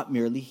you not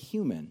merely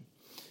human?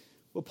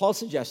 Well, Paul's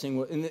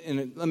suggesting,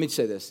 and let me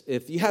say this,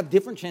 if you have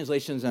different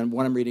translations than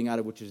what I'm reading out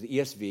of, which is the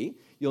ESV,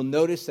 you'll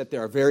notice that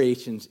there are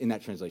variations in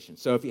that translation.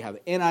 So if you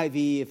have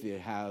NIV, if you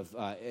have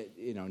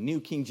New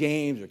King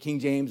James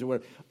or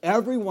whatever,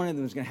 every one of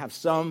them is going to have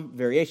some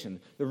variation.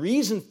 The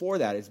reason for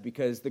that is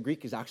because the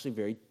Greek is actually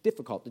very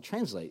difficult to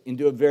translate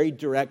into a very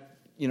direct,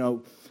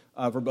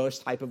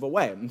 verbose type of a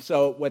way. And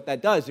so what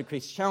that does, it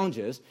creates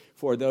challenges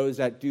for those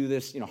that do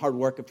this hard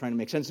work of trying to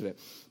make sense of it.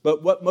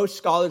 But what most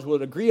scholars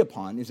would agree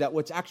upon is that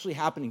what's actually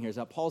happening here is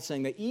that Paul's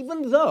saying that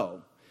even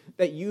though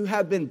that you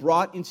have been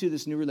brought into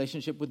this new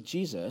relationship with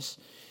Jesus,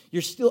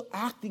 you're still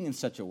acting in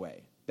such a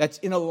way that's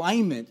in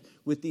alignment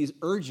with these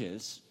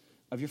urges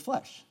of your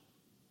flesh.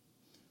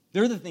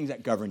 They're the things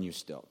that govern you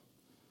still.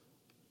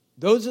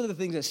 Those are the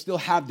things that still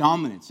have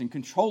dominance and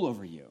control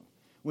over you.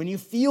 When you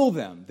feel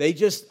them, they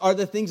just are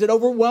the things that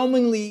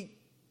overwhelmingly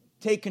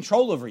take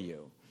control over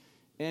you.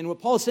 And what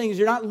Paul is saying is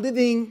you're not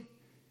living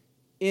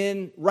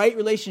in right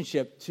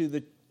relationship to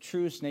the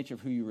truest nature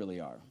of who you really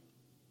are.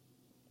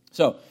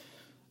 So,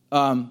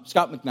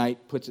 Scott McKnight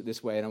puts it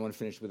this way, and I want to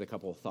finish with a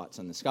couple of thoughts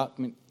on this. Scott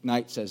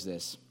McKnight says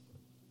this: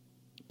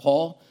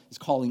 Paul is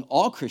calling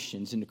all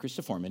Christians into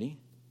Christoformity.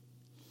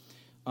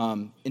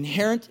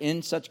 Inherent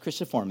in such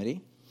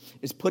Christoformity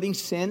is putting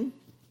sin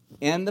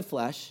and the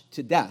flesh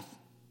to death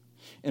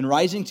and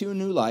rising to a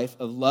new life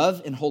of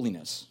love and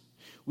holiness.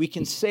 We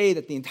can say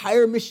that the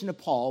entire mission of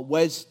Paul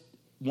was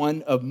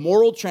one of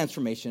moral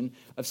transformation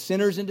of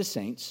sinners into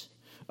saints,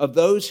 of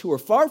those who are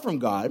far from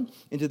God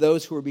into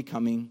those who are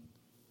becoming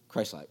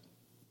Christ-like.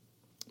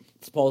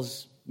 It's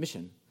Paul's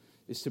mission,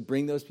 is to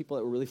bring those people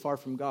that were really far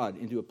from God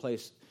into a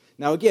place.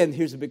 Now again,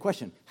 here's the big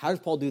question. How does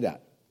Paul do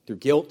that? Through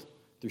guilt,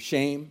 through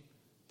shame,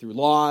 through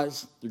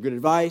laws, through good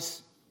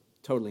advice?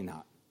 Totally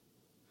not.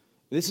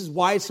 This is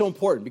why it's so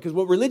important, because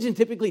what religion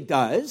typically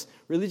does,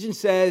 religion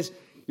says,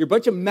 you're a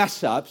bunch of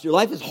mess-ups, your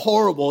life is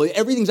horrible,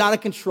 everything's out of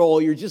control,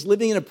 you're just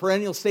living in a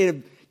perennial state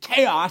of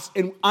chaos,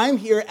 and I'm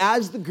here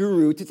as the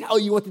guru to tell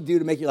you what to do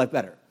to make your life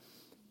better,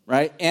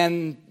 right?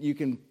 And you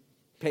can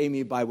pay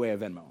me by way of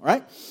Venmo,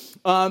 right?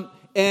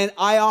 And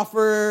I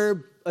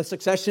offer a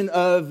succession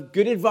of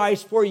good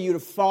advice for you to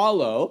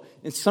follow,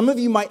 and some of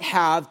you might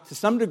have, to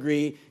some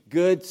degree,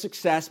 good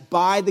success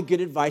by the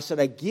good advice that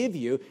I give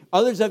you.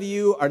 Others of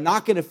you are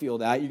not going to feel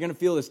that. You're going to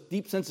feel this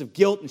deep sense of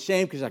guilt and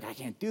shame because you're like, I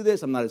can't do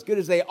this. I'm not as good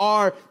as they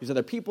are. There's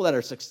other people that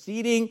are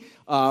succeeding.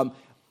 I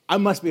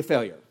must be a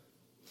failure.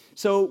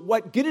 So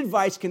what good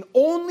advice can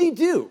only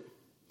do,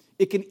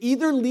 it can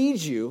either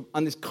lead you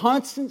on this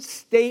constant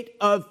state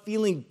of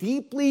feeling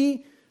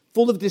deeply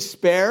full of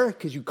despair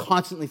because you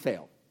constantly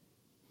fail.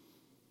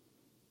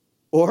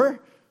 Or,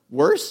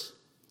 worse,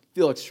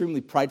 feel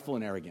extremely prideful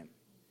and arrogant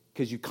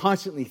because you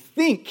constantly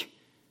think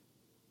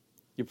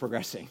you're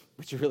progressing,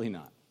 but you're really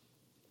not.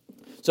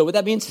 So with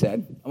that being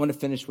said, I want to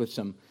finish with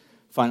some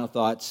final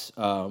thoughts.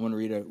 I want to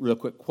read a real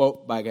quick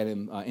quote by a guy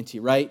named N.T.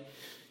 Wright.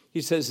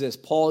 He says this: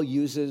 Paul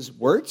uses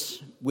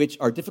words which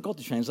are difficult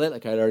to translate,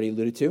 like I had already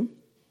alluded to,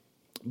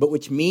 but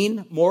which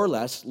mean more or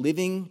less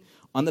living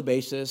on the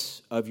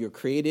basis of your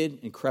created,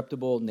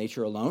 incorruptible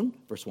nature alone,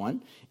 verse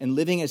 1, and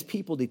living as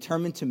people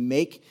determined to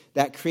make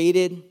that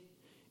created,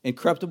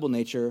 incorruptible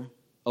nature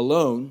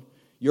alone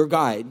your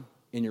guide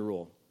and your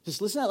rule.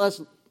 Just listen to that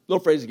last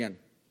little phrase again.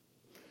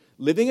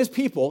 Living as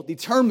people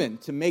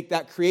determined to make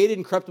that created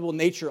and corruptible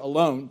nature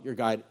alone your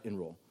guide and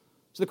rule.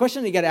 So the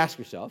question you got to ask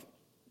yourself,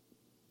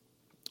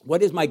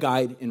 what is my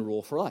guide and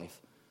rule for life?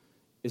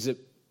 Is it,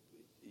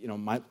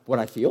 what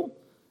I feel?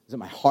 Is it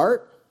my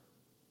heart?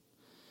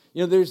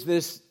 There's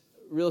this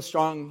real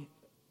strong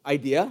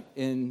idea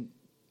in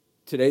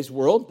today's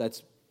world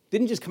that's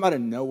didn't just come out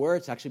of nowhere.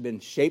 It's actually been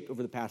shaped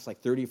over the past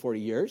 30, 40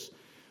 years.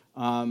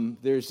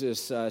 There's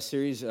this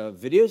series of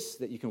videos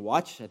that you can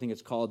watch. I think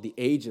it's called The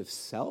Age of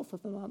Self,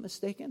 if I'm not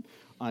mistaken,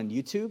 on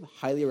YouTube.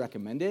 Highly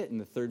recommend it. In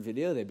the third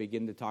video, they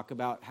begin to talk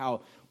about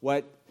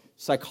what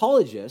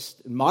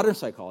psychologists, modern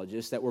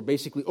psychologists, that were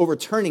basically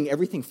overturning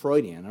everything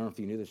Freudian. I don't know if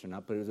you knew this or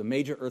not, but it was a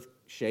major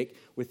earthshake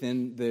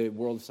within the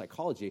world of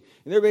psychology.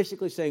 And they're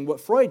basically saying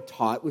what Freud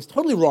taught was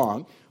totally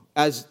wrong.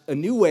 As a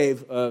new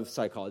wave of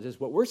psychologists,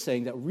 what we're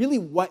saying that really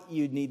what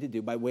you need to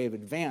do by way of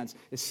advance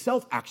is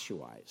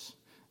self-actualize.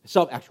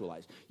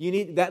 Self-actualize. You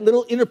need that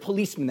little inner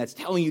policeman that's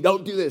telling you,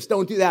 don't do this,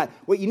 don't do that.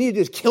 What you need to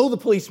do is kill the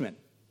policeman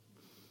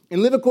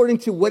and live according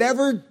to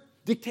whatever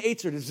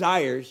dictates or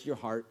desires your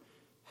heart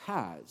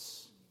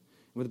has.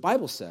 And what the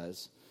Bible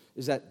says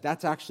is that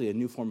that's actually a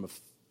new form of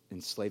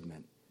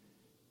enslavement.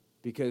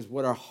 Because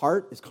what our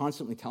heart is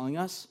constantly telling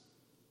us,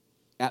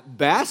 at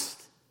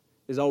best,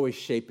 is always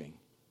shifting,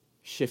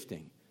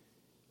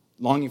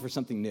 longing for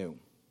something new.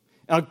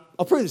 And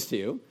I'll prove this to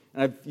you,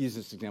 and I've used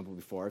this example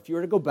before. If you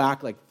were to go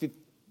back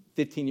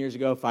 15 years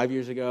ago, 5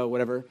 years ago,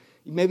 whatever,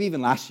 maybe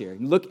even last year,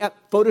 and look at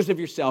photos of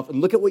yourself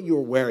and look at what you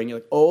were wearing, you're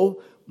like,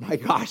 oh my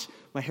gosh,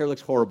 my hair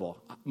looks horrible.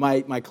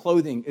 My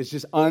clothing is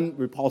just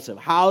unrepulsive.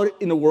 How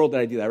in the world did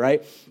I do that,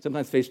 right?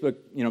 Sometimes Facebook,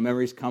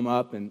 memories come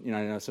up, and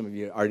I know some of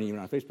you aren't even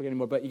on Facebook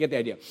anymore, but you get the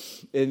idea.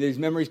 And these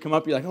memories come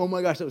up, you're like, oh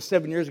my gosh, that was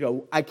 7 years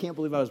ago. I can't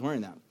believe I was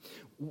wearing that.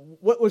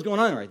 What was going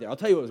on right there? I'll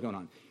tell you what was going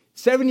on.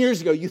 7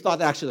 years ago, you thought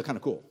that actually looked kind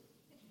of cool.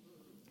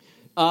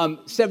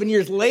 7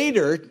 years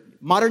later,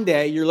 modern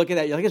day, you're looking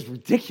at it, you're like, it's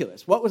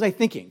ridiculous. What was I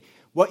thinking?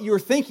 What you were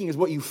thinking is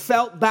what you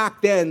felt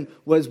back then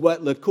was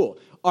what looked cool.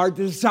 Our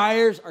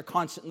desires are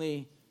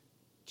constantly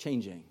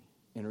changing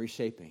and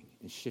reshaping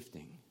and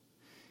shifting.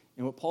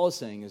 And what Paul is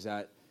saying is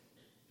that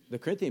the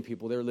Corinthian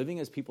people, they're living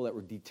as people that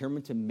were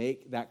determined to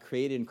make that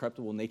created and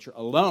corruptible nature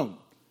alone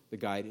the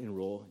guide and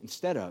rule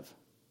instead of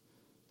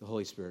the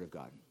Holy Spirit of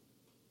God.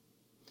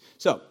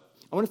 So,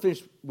 I want to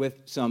finish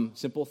with some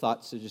simple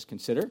thoughts to just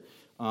consider,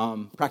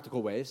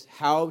 practical ways,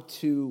 how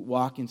to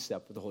walk in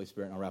step with the Holy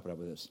Spirit, and I'll wrap it up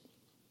with this.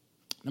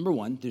 Number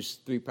one, there's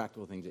 3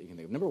 practical things that you can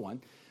think of. Number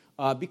one,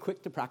 be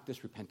quick to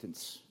practice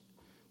repentance.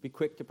 Be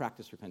quick to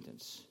practice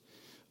repentance.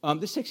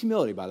 This takes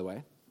humility, by the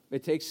way.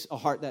 It takes a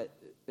heart that,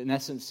 in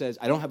essence, says,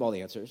 I don't have all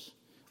the answers.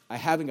 I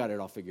haven't got it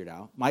all figured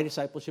out. My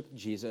discipleship of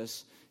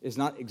Jesus is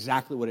not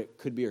exactly what it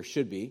could be or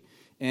should be.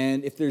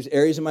 And if there's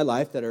areas in my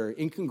life that are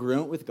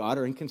incongruent with God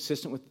or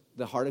inconsistent with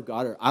the heart of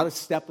God or out of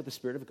step with the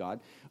Spirit of God,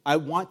 I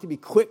want to be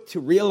quick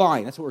to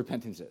realign. That's what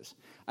repentance is.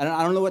 I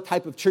don't know what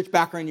type of church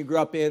background you grew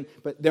up in,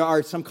 but there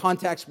are some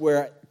contexts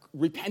where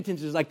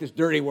repentance is like this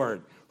dirty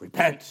word.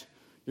 Repent.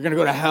 You're going to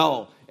go to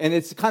hell. And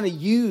it's kind of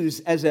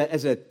used as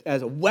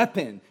a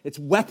weapon. It's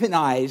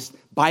weaponized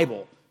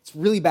Bible. It's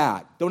really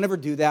bad. Don't ever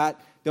do that.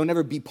 Don't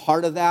ever be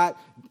part of that.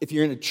 If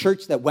you're in a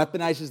church that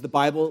weaponizes the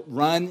Bible,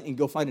 run and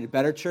go find a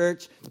better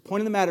church. The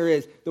point of the matter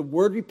is, the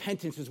word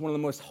repentance is one of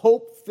the most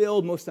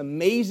hope-filled, most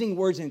amazing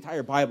words in the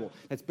entire Bible.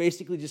 That's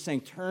basically just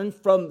saying, turn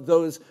from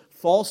those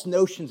false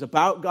notions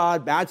about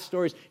God, bad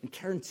stories, and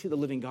turn to the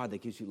living God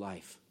that gives you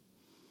life.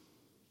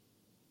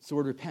 It's the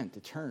word repent,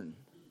 to turn.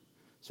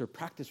 So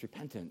practice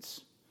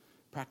repentance.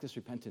 Practice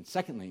repentance.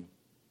 Secondly,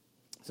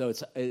 so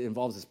it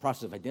involves this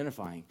process of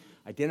identifying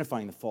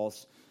the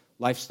false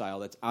lifestyle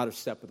that's out of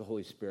step with the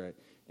Holy Spirit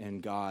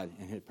and God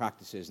and His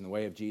practices and the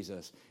way of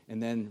Jesus,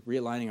 and then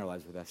realigning our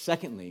lives with that.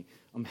 Secondly,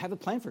 have a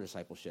plan for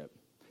discipleship.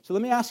 So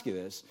let me ask you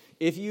this.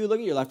 If you look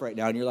at your life right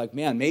now and you're like,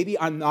 man, maybe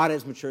I'm not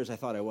as mature as I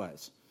thought I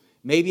was.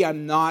 Maybe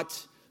I'm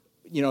not,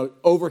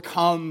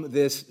 overcome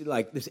this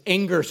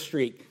anger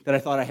streak that I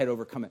thought I had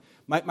overcome it.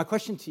 My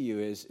question to you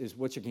is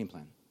what's your game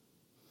plan?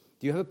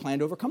 Do you have a plan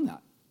to overcome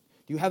that?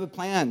 Do you have a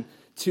plan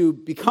to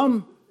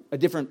become a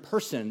different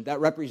person that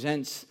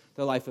represents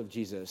the life of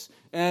Jesus?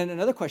 And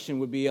another question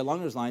would be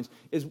along those lines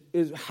is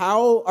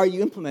how are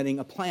you implementing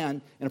a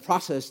plan and a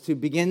process to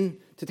begin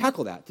to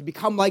tackle that, to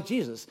become like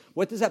Jesus?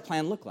 What does that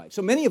plan look like?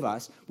 So many of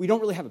us, we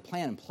don't really have a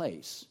plan in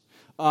place.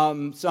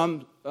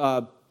 Some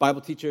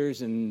Bible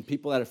teachers and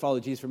people that have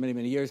followed Jesus for many,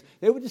 many years,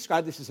 they would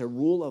describe this as a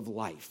rule of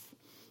life.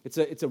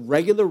 It's a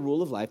regular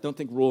rule of life. Don't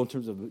think rule in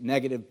terms of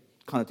negative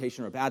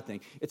connotation or a bad thing.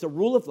 It's a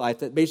rule of life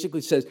that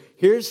basically says,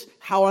 here's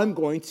how I'm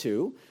going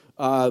to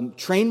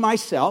train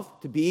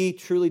myself to be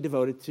truly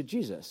devoted to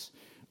Jesus.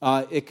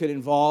 It could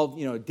involve,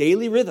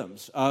 daily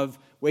rhythms of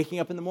waking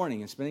up in the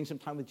morning and spending some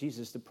time with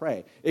Jesus to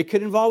pray. It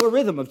could involve a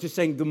rhythm of just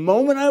saying, the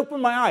moment I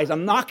open my eyes,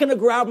 I'm not going to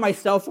grab my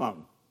cell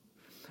phone.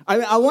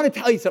 I want to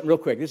tell you something real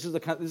quick. This is a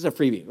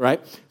freebie,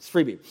 right? It's a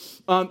freebie.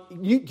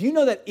 Do you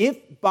know that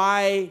if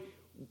by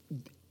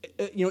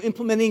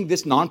implementing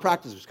this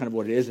non-practice, which is kind of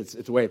what it is.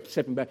 It's a way of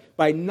stepping back.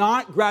 By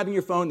not grabbing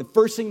your phone the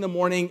first thing in the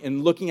morning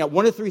and looking at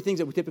one of the three things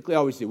that we typically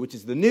always do, which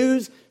is the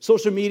news,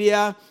 social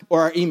media,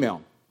 or our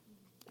email.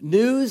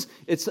 News,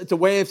 it's a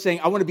way of saying,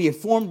 I want to be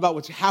informed about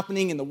what's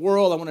happening in the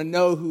world. I want to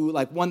know who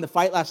won the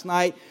fight last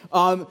night.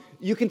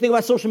 You can think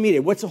about social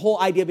media. What's the whole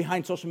idea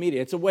behind social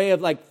media? It's a way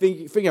of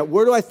figuring out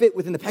where do I fit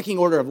within the pecking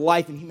order of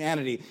life and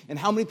humanity, and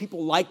how many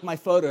people like my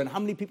photo, and how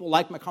many people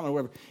like my comment, or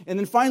whatever. And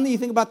then finally, you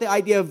think about the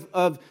idea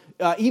of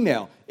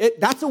email.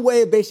 That's a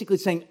way of basically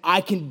saying,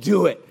 I can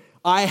do it.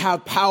 I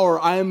have power,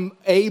 I'm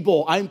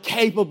able, I'm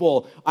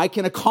capable, I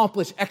can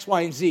accomplish X, Y,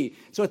 and Z.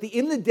 So at the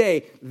end of the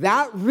day,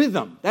 that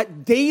rhythm,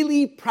 that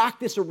daily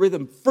practice of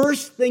rhythm,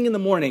 first thing in the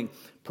morning,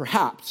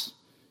 perhaps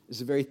is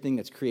the very thing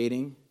that's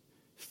creating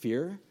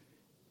fear,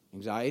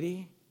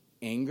 anxiety,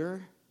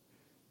 anger,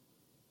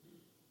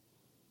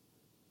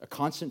 a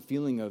constant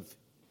feeling of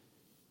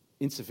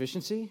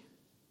insufficiency.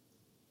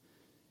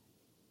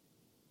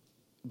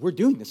 We're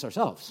doing this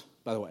ourselves,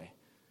 by the way,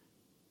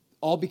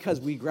 all because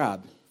we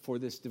grabbed for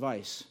this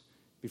device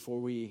before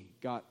we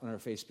got on our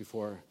face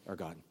before our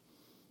God.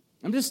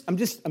 I'm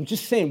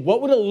just saying,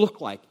 what would it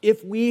look like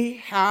if we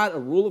had a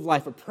rule of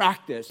life, a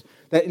practice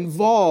that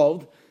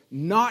involved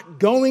not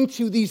going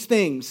to these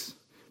things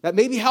that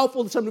may be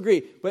helpful to some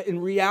degree, but in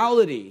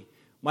reality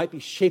might be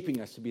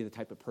shaping us to be the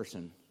type of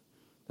person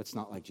that's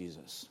not like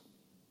Jesus.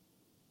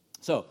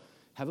 So,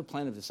 have a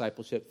plan of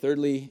discipleship.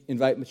 Thirdly,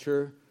 invite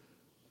mature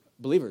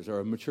believers or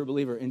a mature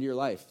believer into your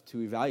life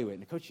to evaluate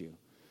and to coach you.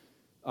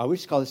 We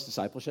just call this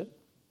discipleship.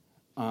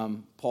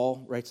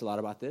 Paul writes a lot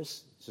about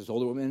this. He says,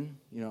 older women,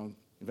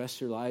 invest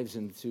your lives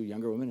into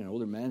younger women, and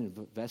older men,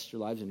 invest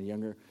your lives into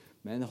younger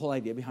men. The whole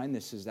idea behind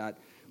this is that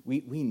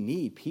we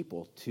need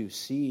people to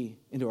see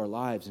into our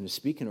lives and to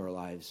speak into our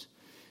lives.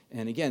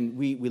 And again,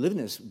 we live in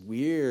this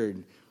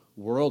weird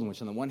world in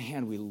which on the one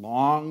hand we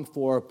long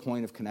for a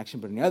point of connection,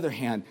 but on the other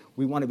hand,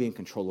 we want to be in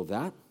control of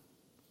that.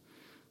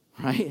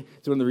 Right?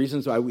 It's one of the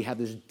reasons why we have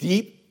this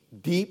deep,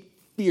 deep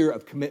fear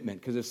of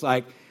commitment, because it's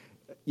like,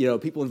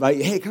 people invite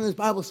you, hey, come to this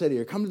Bible study,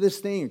 or come to this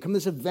thing, or come to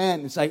this event.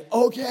 And it's like,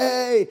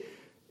 okay.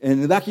 And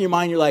in the back of your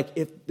mind, you're like,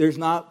 if there's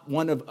not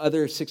one of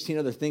 16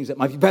 other things that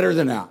might be better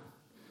than that.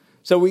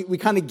 So we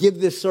kind of give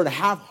this sort of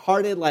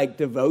half-hearted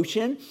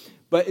devotion,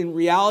 but in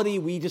reality,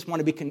 we just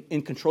want to be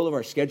in control of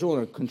our schedule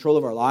and control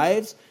of our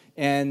lives.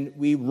 And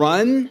we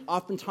run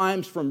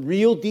oftentimes from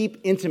real deep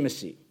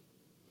intimacy.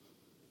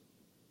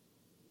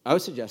 I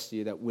would suggest to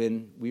you that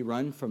when we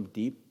run from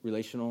deep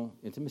relational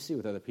intimacy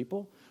with other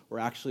people, we're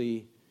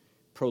actually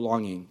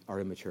prolonging our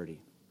immaturity.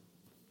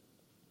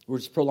 We're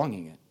just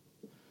prolonging it.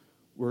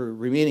 We're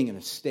remaining in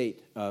a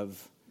state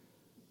of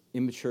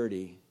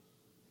immaturity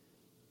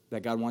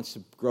that God wants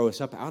to grow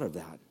us up out of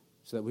that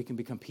so that we can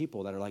become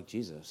people that are like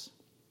Jesus.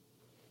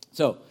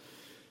 So,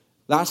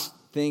 last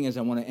thing is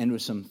I want to end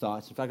with some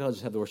thoughts. In fact, I'll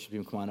just have the worship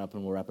team come on up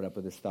and we'll wrap it up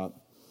with this thought.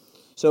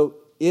 So,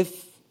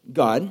 if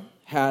God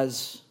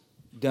has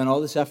done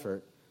all this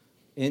effort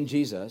in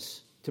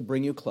Jesus to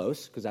bring you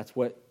close, because that's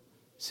what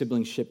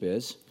siblingship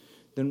is,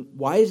 then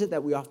why is it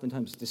that we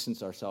oftentimes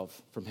distance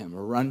ourselves from him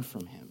or run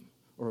from him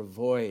or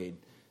avoid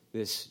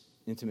this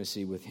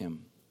intimacy with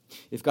him?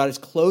 If God has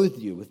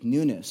clothed you with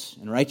newness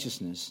and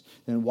righteousness,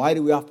 then why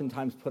do we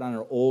oftentimes put on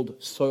our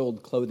old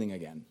soiled clothing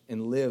again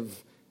and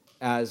live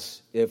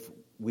as if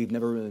we've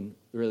never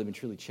really been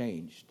truly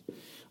changed?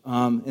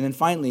 And then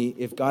finally,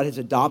 if God has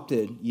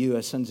adopted you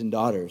as sons and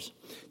daughters,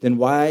 then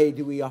why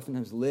do we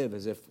oftentimes live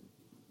as if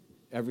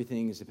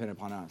everything is dependent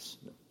upon us?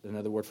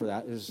 Another word for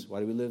that is, why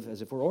do we live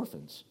as if we're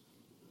orphans?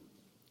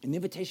 And the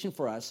invitation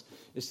for us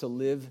is to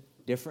live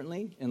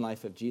differently in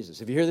life of Jesus.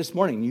 If you're here this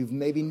morning and you've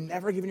maybe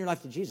never given your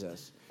life to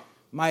Jesus,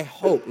 my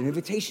hope, an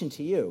invitation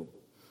to you,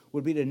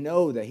 would be to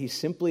know that he's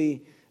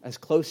simply as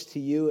close to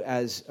you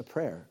as a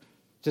prayer,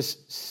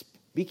 just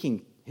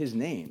speaking his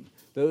name.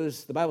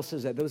 The Bible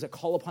says that those that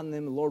call upon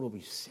them, the Lord will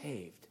be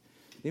saved.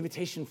 The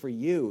invitation for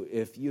you,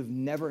 if you've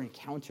never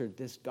encountered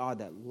this God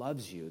that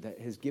loves you, that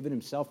has given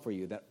himself for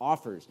you, that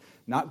offers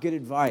not good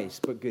advice,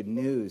 but good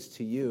news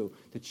to you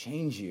to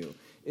change you,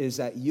 is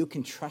that you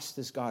can trust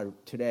this God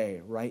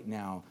today, right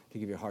now, to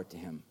give your heart to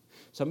him.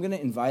 So I'm going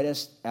to invite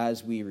us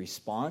as we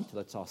respond.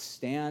 Let's all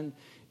stand.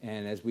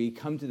 And as we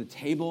come to the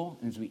table,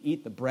 and as we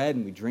eat the bread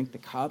and we drink the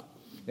cup,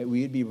 that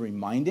we would be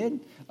reminded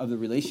of the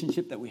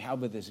relationship that we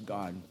have with this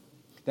God.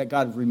 That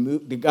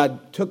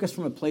God took us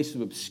from a place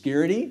of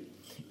obscurity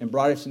and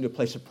brought us into a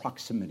place of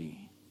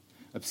proximity.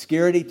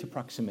 Obscurity to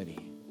proximity.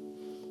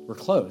 We're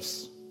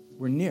close.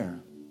 We're near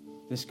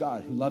this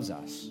God who loves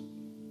us.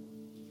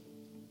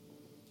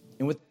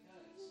 And what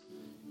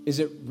that does is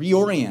it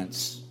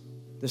reorients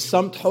the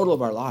sum total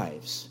of our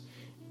lives.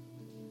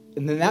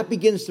 And then that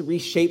begins to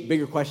reshape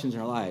bigger questions in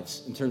our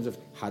lives in terms of,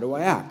 how do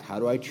I act? How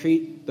do I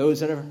treat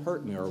those that have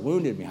hurt me or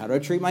wounded me? How do I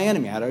treat my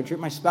enemy? How do I treat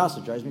my spouse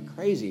that drives me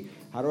crazy?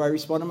 How do I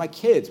respond to my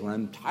kids when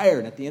I'm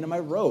tired at the end of my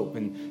rope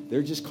and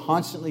they're just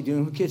constantly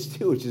doing what kids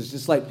do, which is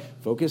just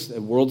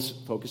the world's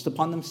focused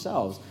upon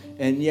themselves.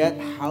 And yet,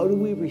 how do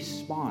we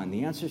respond?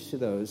 The answers to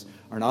those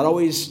are not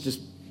always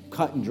just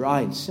cut and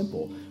dry and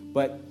simple,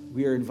 But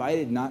we are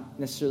invited not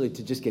necessarily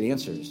to just get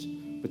answers,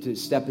 but to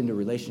step into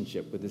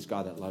relationship with this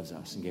God that loves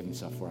us and gave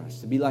himself for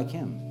us, to be like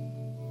him.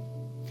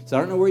 So I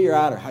don't know where you're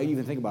at or how you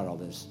even think about all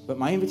this, but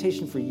my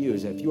invitation for you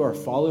is that if you are a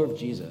follower of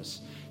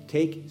Jesus,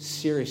 take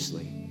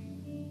seriously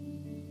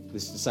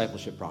this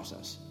discipleship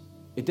process.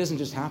 It doesn't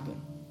just happen.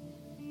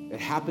 It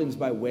happens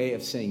by way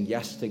of saying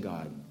yes to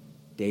God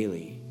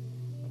daily,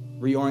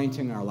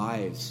 reorienting our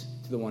lives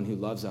to the one who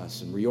loves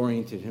us and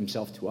reoriented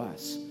himself to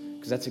us,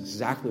 because that's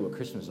exactly what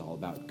Christmas is all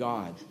about.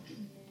 God,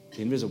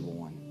 the invisible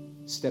one,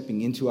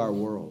 stepping into our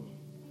world.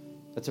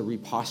 That's a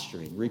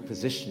reposturing,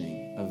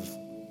 repositioning of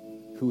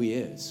who he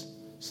is,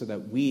 so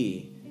that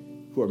we,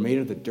 who are made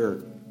of the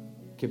dirt,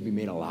 can be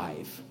made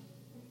alive,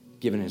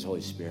 given his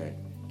Holy Spirit,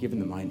 given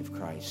the mind of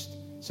Christ.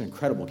 It's an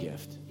incredible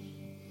gift.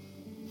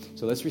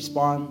 So let's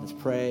respond. Let's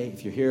pray.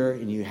 If you're here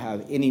and you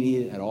have any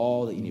need at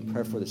all that you need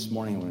prayer for this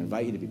morning, I want to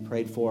invite you to be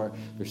prayed for.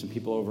 There's some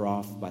people over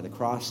off by the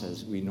cross,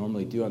 as we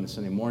normally do on the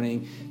Sunday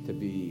morning, to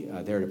be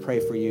there to pray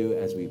for you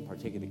as we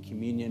partake in the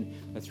communion.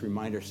 Let's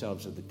remind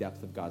ourselves of the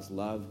depth of God's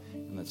love,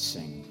 and let's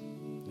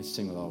sing. Let's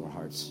sing with all of our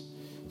hearts.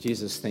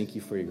 Jesus, thank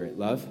you for your great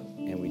love,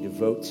 and we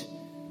devote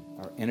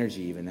our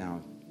energy even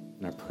now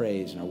and our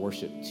praise and our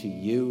worship to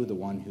you, the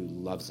one who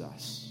loves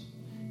us,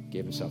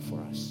 gave himself for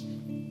us.